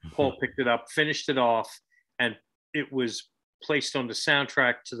 Paul picked it up, finished it off, and it was placed on the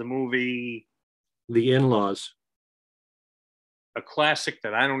soundtrack to the movie The In-Laws. A classic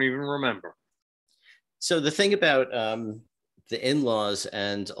that I don't even remember. So the thing about The In-Laws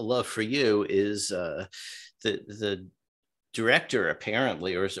and A Love for You is the director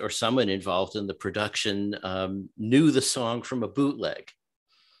apparently, or someone involved in the production, knew the song from a bootleg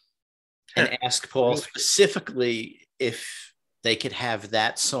and asked Paul specifically if they could have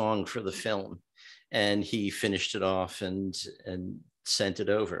that song for the film, and he finished it off and sent it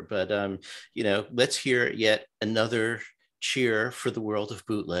over. But let's hear yet another cheer for the world of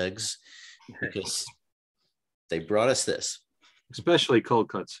bootlegs, because they brought us this, especially cold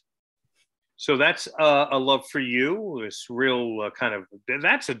cuts. So that's A Love for You. This real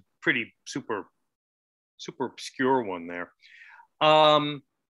that's a pretty super obscure one there.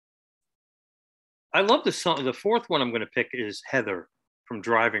 I love the song. The fourth one I'm going to pick is Heather from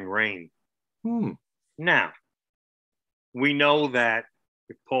Driving Rain. Now, we know that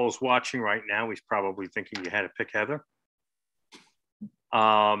if Paul's watching right now, he's probably thinking you had to pick Heather.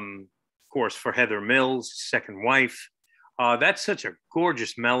 Of course, for Heather Mills, second wife. That's such a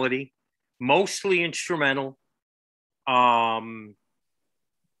gorgeous melody, mostly instrumental.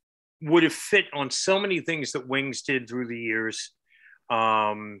 Would have fit on so many things that Wings did through the years.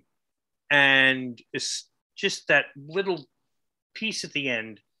 And it's just that little piece at the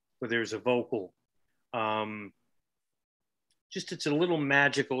end where there's a vocal. It's a little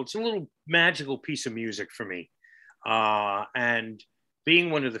magical piece of music for me. And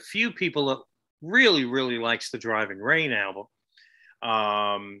being one of the few people that really, really likes the Driving Rain album,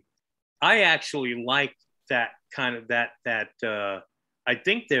 I actually like that kind of I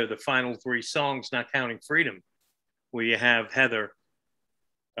think they're the final three songs, not counting Freedom, where you have Heather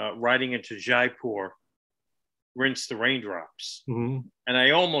riding into Jaipur, Rinse the Raindrops. Mm-hmm. And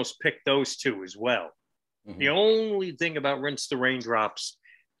I almost picked those two as well. Mm-hmm. The only thing about Rinse the Raindrops,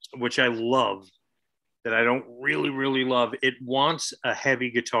 which I love, that I don't really, really love, it wants a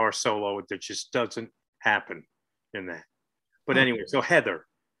heavy guitar solo that just doesn't happen in that. But anyway, so Heather.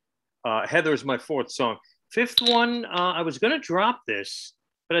 Heather's my fourth song. Fifth one, I was going to drop this,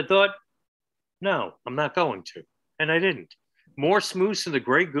 but I thought, no, I'm not going to. And I didn't. More Smooth and the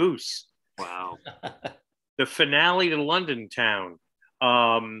Grey Goose. Wow. The finale to London Town.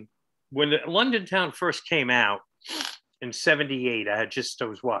 When London Town first came out in 78, I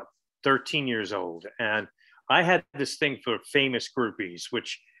was 13 years old. And I had this thing for famous groupies,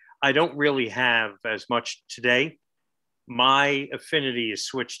 which I don't really have as much today. My affinity is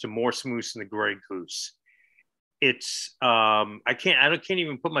switched to More Smooth and the Grey Goose. It's I can't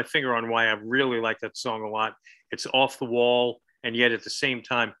even put my finger on why I really like that song a lot. It's off the wall, and yet at the same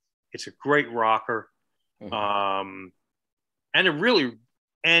time, it's a great rocker. Mm-hmm. And it really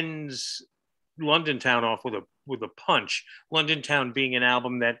ends London Town off with a punch. London Town being an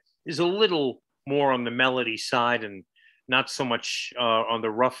album that is a little more on the melody side and not so much on the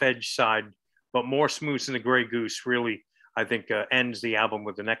rough edge side, but More Smooth and the Grey Goose really, I think, ends the album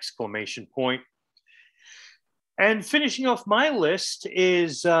with an exclamation point. And finishing off my list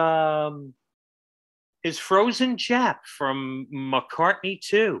is Frozen Jap from McCartney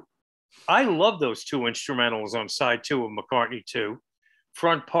 2. I love those two instrumentals on side 2 of McCartney 2.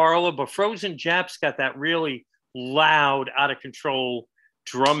 Front Parlor, but Frozen Jap's got that really loud, out of control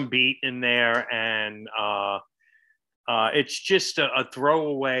drum beat in there. And it's just a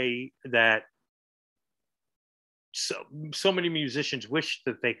throwaway that so many musicians wish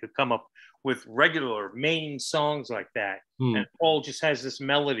that they could come up with regular main songs like that. And Paul just has this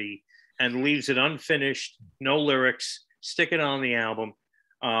melody and leaves it unfinished, no lyrics, stick it on the album.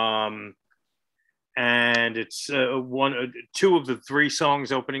 And it's two of the three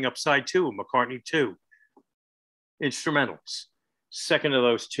songs opening up side 2 of McCartney 2 instrumentals. Second of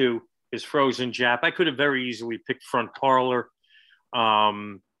those two is Frozen Jap. I could have very easily picked Front Parlor.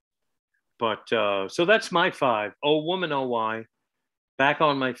 But so that's my 5. Oh Woman, Oh Why, Back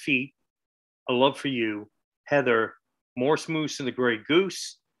on My Feet, A Love for You, Heather, More Smooth and the Grey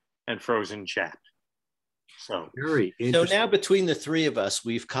Goose, and Frozen Jap. So very interesting. So now between the three of us,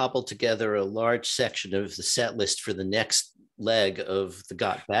 we've cobbled together a large section of the set list for the next leg of the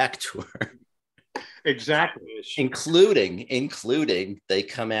Got Back tour. Exactly. Including they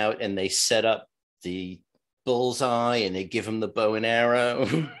come out and they set up the bullseye and they give him the bow and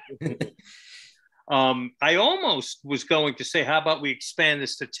arrow. I almost was going to say, how about we expand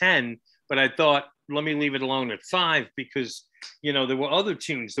this to 10? But I thought, let me leave it alone at 5 because, there were other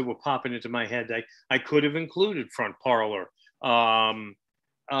tunes that were popping into my head. I could have included Front Parlor.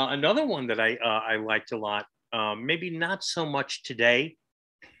 Another one that I liked a lot, maybe not so much today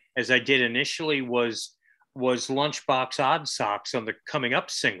as I did initially, was Lunchbox Odd Socks on the Coming Up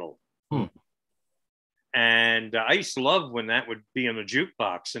single. And I used to love when that would be on the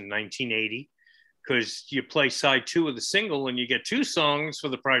jukebox in 1980, because you play side 2 of the single and you get 2 songs for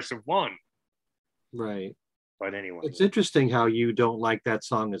the price of 1. Right. But anyway. It's interesting how you don't like that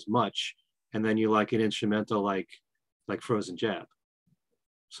song as much, and then you like an instrumental like Frozen Jap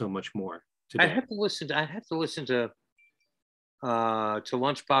so much more today. I have to listen to to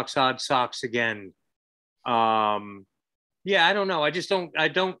Lunchbox Odd Socks again. Yeah, I don't know. I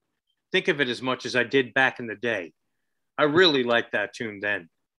don't think of it as much as I did back in the day. I really like that tune then.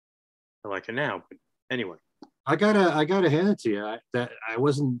 I like it now, but anyway. I gotta hand it to you. I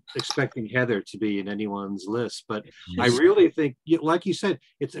wasn't expecting Heather to be in anyone's list, but I really think, like you said,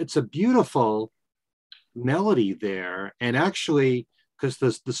 it's a beautiful melody there, and actually, because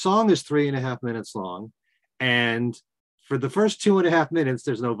the song is 3.5 minutes long, and for the first 2.5 minutes,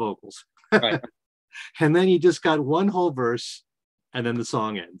 there's no vocals, Right. and then you just got one whole verse, and then the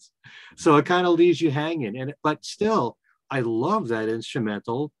song ends. So it kind of leaves you hanging, but still, I love that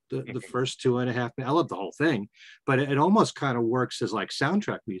instrumental. The first 2.5 minutes, I love the whole thing, but it almost kind of works as like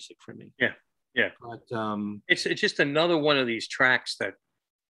soundtrack music for me. Yeah, yeah. But it's just another one of these tracks that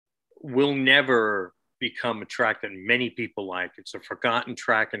will never become a track that many people like. It's a forgotten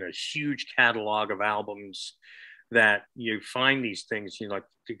track in a huge catalog of albums that you find these things. You know, like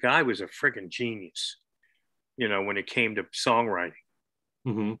the guy was a friggin' genius. You know, when it came to songwriting.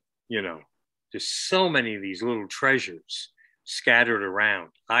 mm-hmm. You know, there's so many of these little treasures scattered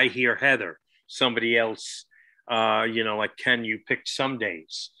around. I Hear Heather, somebody else, you know, like Ken, you picked Some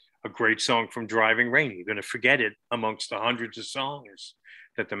Days, a great song from Driving Rain. You're going to forget it amongst the hundreds of songs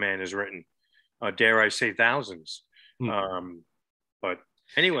that the man has written. Dare I say thousands. But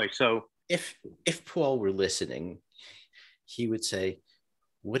anyway, so. If Paul were listening, he would say,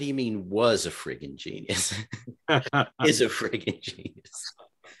 what do you mean was a friggin' genius? Is a friggin' genius.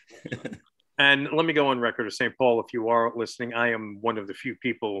 And let me go on record as saying, Paul, if you are listening, I am one of the few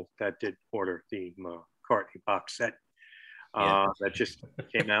people that did order the McCartney box set that just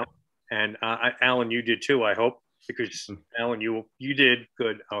came out. And Allan, you did too, I hope, because Allan, you did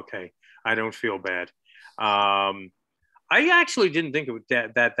good. Okay, I don't feel bad. I actually didn't think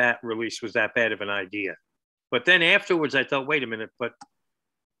that release was that bad of an idea. But then afterwards, I thought, wait a minute, but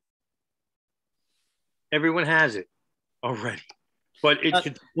everyone has it already. But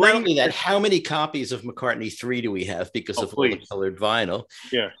it's not only that, how many copies of McCartney 3 do we have because of all the colored vinyl?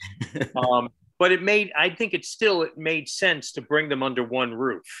 Yeah. But I think it made sense to bring them under one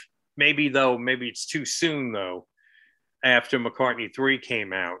roof. Maybe it's too soon though, after McCartney 3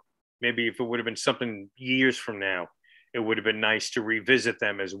 came out. Maybe if it would have been something years from now, it would have been nice to revisit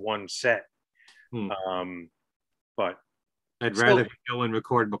them as one set. But I'd rather go and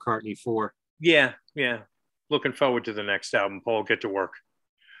record McCartney 4. Yeah. Looking forward to the next album. Paul, get to work.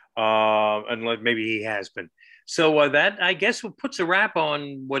 And maybe he has been. So that, I guess, puts a wrap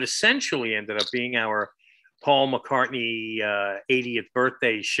on what essentially ended up being our Paul McCartney 80th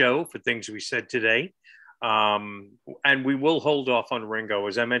birthday show for Things We Said Today. And we will hold off on Ringo.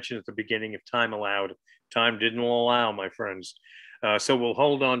 As I mentioned at the beginning, if time allowed. Time didn't allow, my friends. So we'll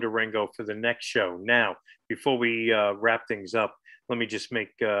hold on to Ringo for the next show. Now, before we wrap things up, let me just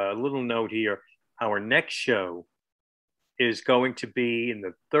make a little note here. Our next show is going to be in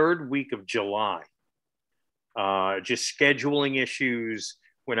the third week of July. Just scheduling issues.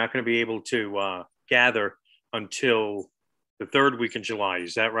 We're not going to be able to gather until the third week in July.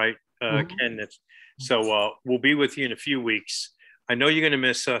 Is that right, Ken? So we'll be with you in a few weeks. I know you're going to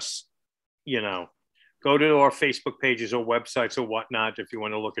miss us. You know, go to our Facebook pages or websites or whatnot if you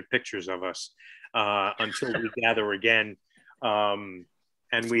want to look at pictures of us until we gather again.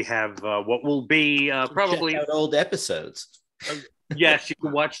 And we have what will be probably check out old episodes. Yes, you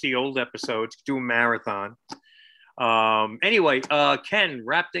can watch the old episodes, do a marathon. Anyway, Ken,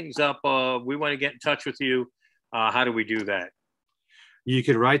 wrap things up. We want to get in touch with you. How do we do that? You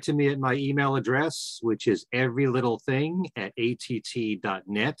can write to me at my email address, which is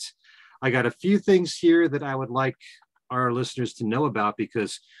everylittlething@att.net. I got a few things here that I would like our listeners to know about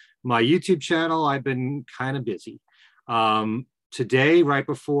because my YouTube channel, I've been kind of busy. Today, right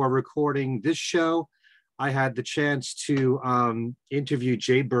before recording this show, I had the chance to interview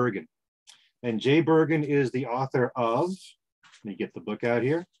Jay Bergen. And Jay Bergen is the author of, let me get the book out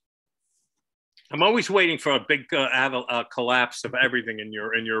here. I'm always waiting for a big collapse of everything in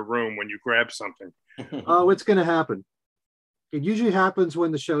your room when you grab something. Oh, it's going to happen. It usually happens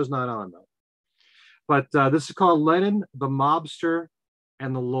when the show's not on, though. But this is called Lennon, the Mobster,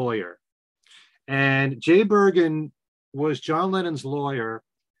 and the Lawyer. And Jay Bergen was John Lennon's lawyer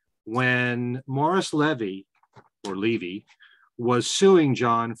when Morris Levy was suing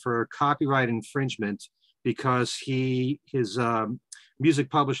John for copyright infringement because his music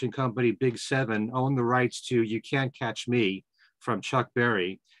publishing company, Big Seven, owned the rights to You Can't Catch Me from Chuck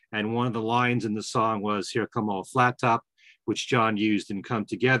Berry. And one of the lines in the song was Here Come All Flat Top, which John used in Come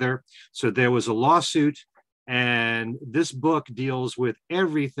Together. So there was a lawsuit, and this book deals with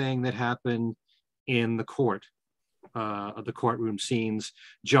everything that happened in the court. of the courtroom scenes,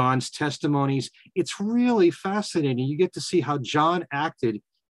 John's testimonies. It's really fascinating. You get to see how John acted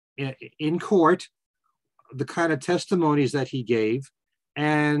in court, the kind of testimonies that he gave.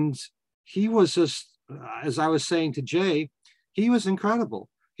 And he was just, as I was saying to Jay, he was incredible.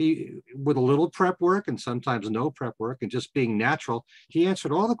 He, with a little prep work and sometimes no prep work and just being natural, he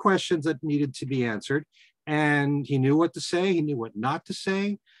answered all the questions that needed to be answered. And he knew what to say. He knew what not to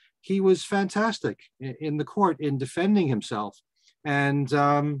say. He was fantastic in the court in defending himself. And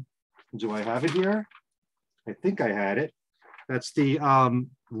do I have it here? I think I had it. That's the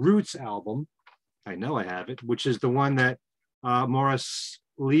Roots album. I know I have it, which is the one that Morris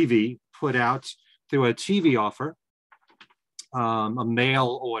Levy put out through a TV offer, a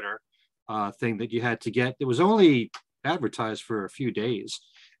mail order thing that you had to get. It was only advertised for a few days.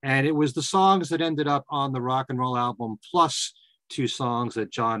 And it was the songs that ended up on the rock and roll album, plus 2 songs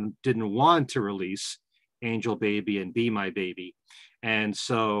that John didn't want to release, Angel Baby and Be My Baby. And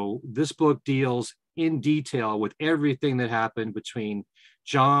so this book deals in detail with everything that happened between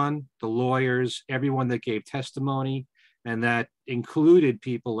John, the lawyers, everyone that gave testimony, and that included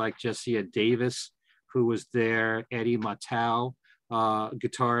people like Jessia Davis, who was there, Eddie Matau,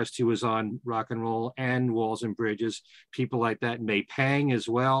 guitarist who was on Rock and Roll and Walls and Bridges, people like that, May Pang as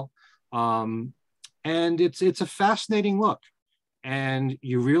well. And it's a fascinating look. And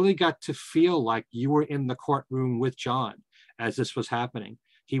you really got to feel like you were in the courtroom with John as this was happening.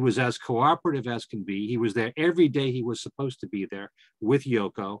 He was as cooperative as can be. He was there every day he was supposed to be there with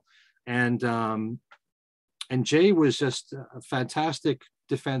Yoko. And Jay was just a fantastic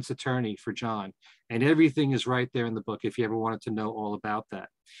defense attorney for John. And everything is right there in the book if you ever wanted to know all about that.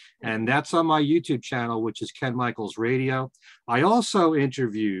 And that's on my YouTube channel, which is Ken Michaels Radio. I also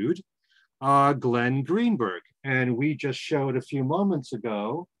interviewed Glenn Greenberg, and we just showed a few moments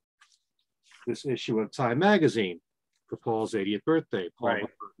ago this issue of Time magazine for Paul's 80th birthday. Paul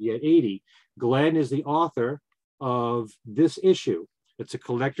McCartney at 80. Glenn is the author of this issue. It's a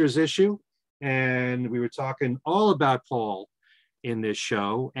collector's issue, and we were talking all about Paul in this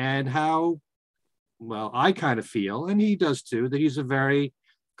show and how, well, I kind of feel, and he does too, that he's a very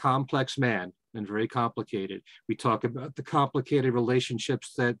complex man and very complicated. We talk about the complicated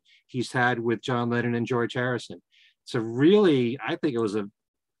relationships that he's had with John Lennon and George Harrison. It's a really, I think it was a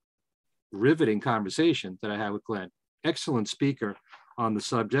riveting conversation that I had with Glenn. Excellent speaker on the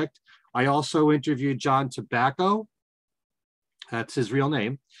subject. I also interviewed John Tobacco. That's his real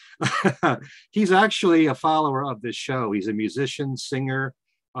name. He's actually a follower of this show. He's a musician, singer,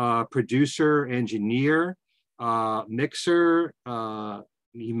 producer, engineer, mixer.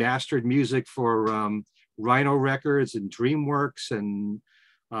 He mastered music for Rhino Records and DreamWorks and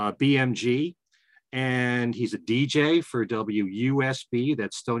BMG. And he's a DJ for WUSB,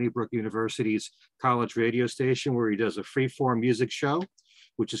 that's Stony Brook University's college radio station, where he does a freeform music show,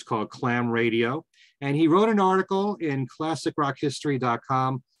 which is called Clam Radio. And he wrote an article in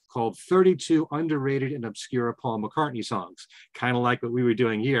classicrockhistory.com called 32 Underrated and Obscure Paul McCartney Songs, kind of like what we were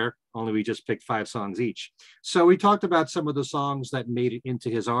doing here, only we just picked 5 songs each. So we talked about some of the songs that made it into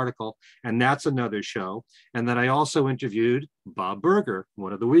his article, and that's another show. And then I also interviewed Bob Berger,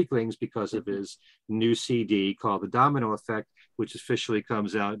 one of the Weaklings, because of his new CD called The Domino Effect, which officially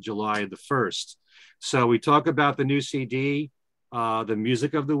comes out July the 1st. So we talk about the new CD, the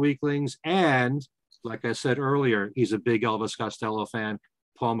music of the Weaklings, and like I said earlier, he's a big Elvis Costello fan,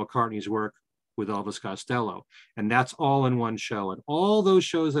 Paul McCartney's work with Elvis Costello. And that's all in one show. And all those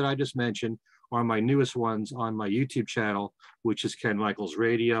shows that I just mentioned are my newest ones on my YouTube channel, which is Ken Michaels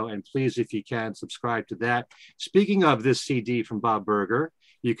Radio. And please, if you can, subscribe to that. Speaking of this CD from Bob Berger,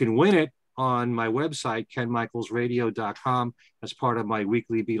 you can win it on my website, kenmichaelsradio.com, as part of my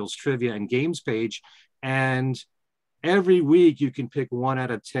weekly Beatles trivia and games page. And every week you can pick 1 out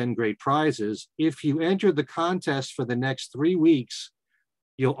of 10 great prizes. If you enter the contest for the next 3 weeks,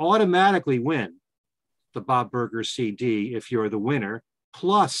 you'll automatically win the Bob Berger CD if you're the winner,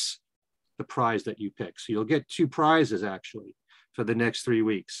 plus the prize that you pick. So you'll get 2 prizes actually for the next 3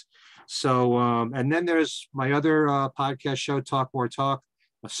 weeks. So, and then there's my other podcast show, Talk More Talk,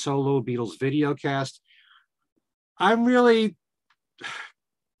 a solo Beatles video cast. I'm really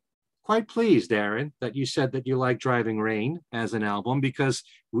quite pleased, Darren, that you said that you like Driving Rain as an album, because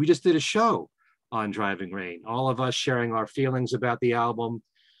we just did a show on Driving Rain, all of us sharing our feelings about the album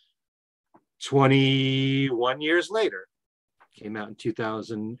 21 years later. Came out in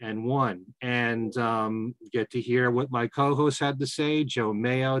 2001, and get to hear what my co-hosts had to say, Joe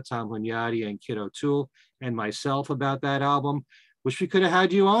Mayo, Tom Hunyadi, and Kid O'Toole, and myself about that album. Wish we could have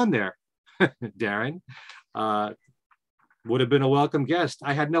had you on there, Darren. Would have been a welcome guest.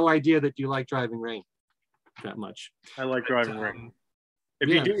 I had no idea that you like Driving Rain. that much. I like driving ring. If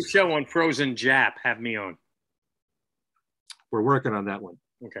yeah. you do a show on Frozen Jap, have me on. We're working on that one.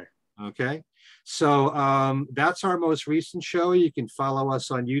 Okay. Okay. So that's our most recent show. You can follow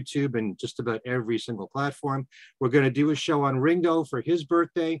us on YouTube and just about every single platform. We're going to do a show on Ringo for his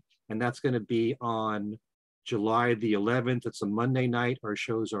birthday, and that's going to be on July the 11th. It's a Monday night. Our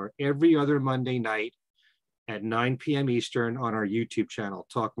shows are every other Monday night at 9 p.m. Eastern on our YouTube channel,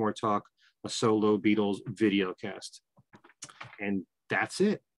 Talk More Talk, a solo Beatles video cast. And that's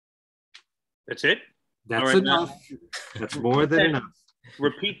it. That's it? That's right, enough. That's more than enough.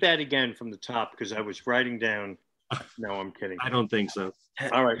 Repeat that again from the top, because I was writing down. No, I'm kidding. I don't think so.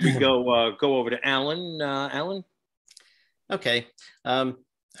 All right, we go over to Allan. Allan? Okay. I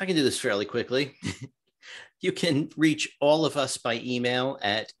can do this fairly quickly. You can reach all of us by email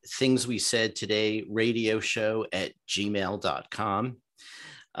at thingswesaidtodayradioshow@gmail.com.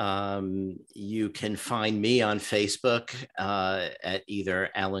 You can find me on Facebook at either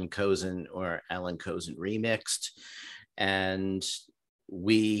Allan Kozinn or Allan Kozinn Remixed. And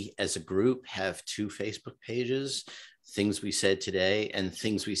we as a group have 2 Facebook pages, Things We Said Today and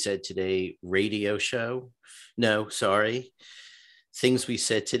Things We Said Today Radio Show. No, sorry. Things We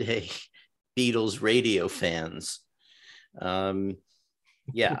Said Today Beatles Radio Fans.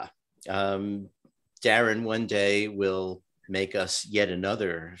 Yeah. Darren one day will make us yet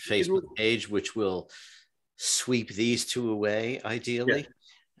another Facebook page, which will sweep these 2 away, ideally.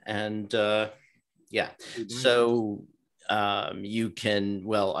 Yeah. And yeah, so you can,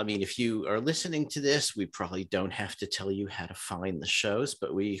 well, I mean, if you are listening to this, we probably don't have to tell you how to find the shows,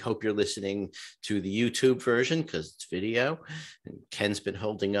 but we hope you're listening to the YouTube version because it's video. And Ken's been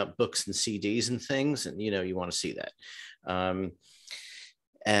holding up books and CDs and things, and you want to see that.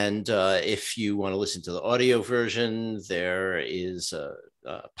 And if you want to listen to the audio version, there is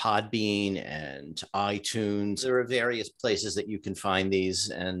Podbean and iTunes. There are various places that you can find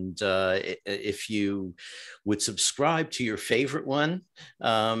these. And if you would subscribe to your favorite one,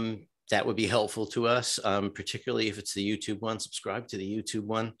 that would be helpful to us, particularly if it's the YouTube one. Subscribe to the YouTube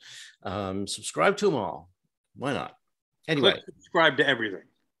one. Subscribe to them all. Why not? Anyway. Click subscribe to everything.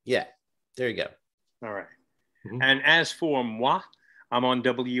 Yeah, there you go. All right. Mm-hmm. And as for moi, I'm on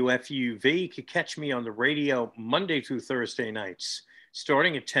WFUV. You can catch me on the radio Monday through Thursday nights,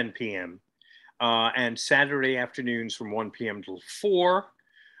 starting at 10 p.m. And Saturday afternoons from 1 p.m. till 4.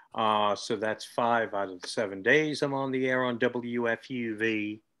 So that's 5 out of the 7 days I'm on the air on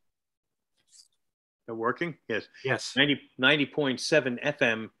WFUV. They're working? Yes. Yes. 90.7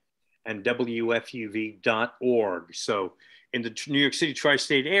 FM and WFUV.org. So in the New York City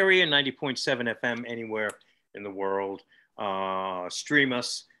tri-state area, 90.7 FM anywhere in the world. Stream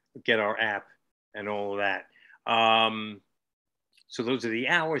us, get our app, and all of that. So those are the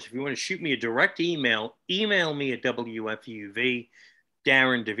hours. If you want to shoot me a direct email me at WFUV,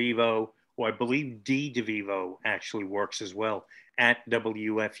 Darren DeVivo, or I believe DeVivo actually works as well, at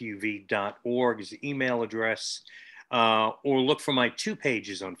WFUV.org is the email address. Or look for my 2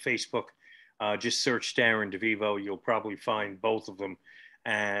 pages on Facebook. Just search Darren DeVivo. You'll probably find both of them.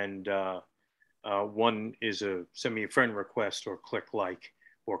 And one is a send me a friend request or click like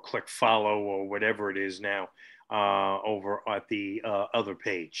or click follow or whatever it is now over at the other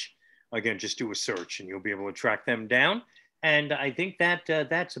page. Again, just do a search and you'll be able to track them down. And I think that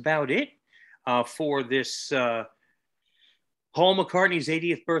that's about it for this Paul McCartney's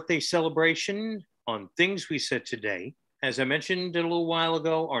 80th birthday celebration on Things We Said Today. As I mentioned a little while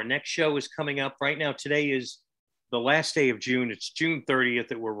ago, our next show is coming up right now. Today is the last day of June. It's June 30th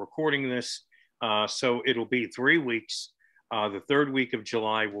that we're recording this. So it'll be 3 weeks. The 3rd week of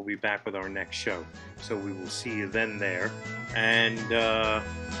July, we'll be back with our next show. So we will see you then there. And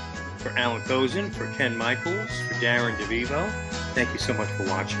for Allan Kozinn, for Ken Michaels, for Darren DeVivo, thank you so much for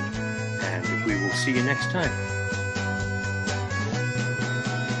watching. And we will see you next time.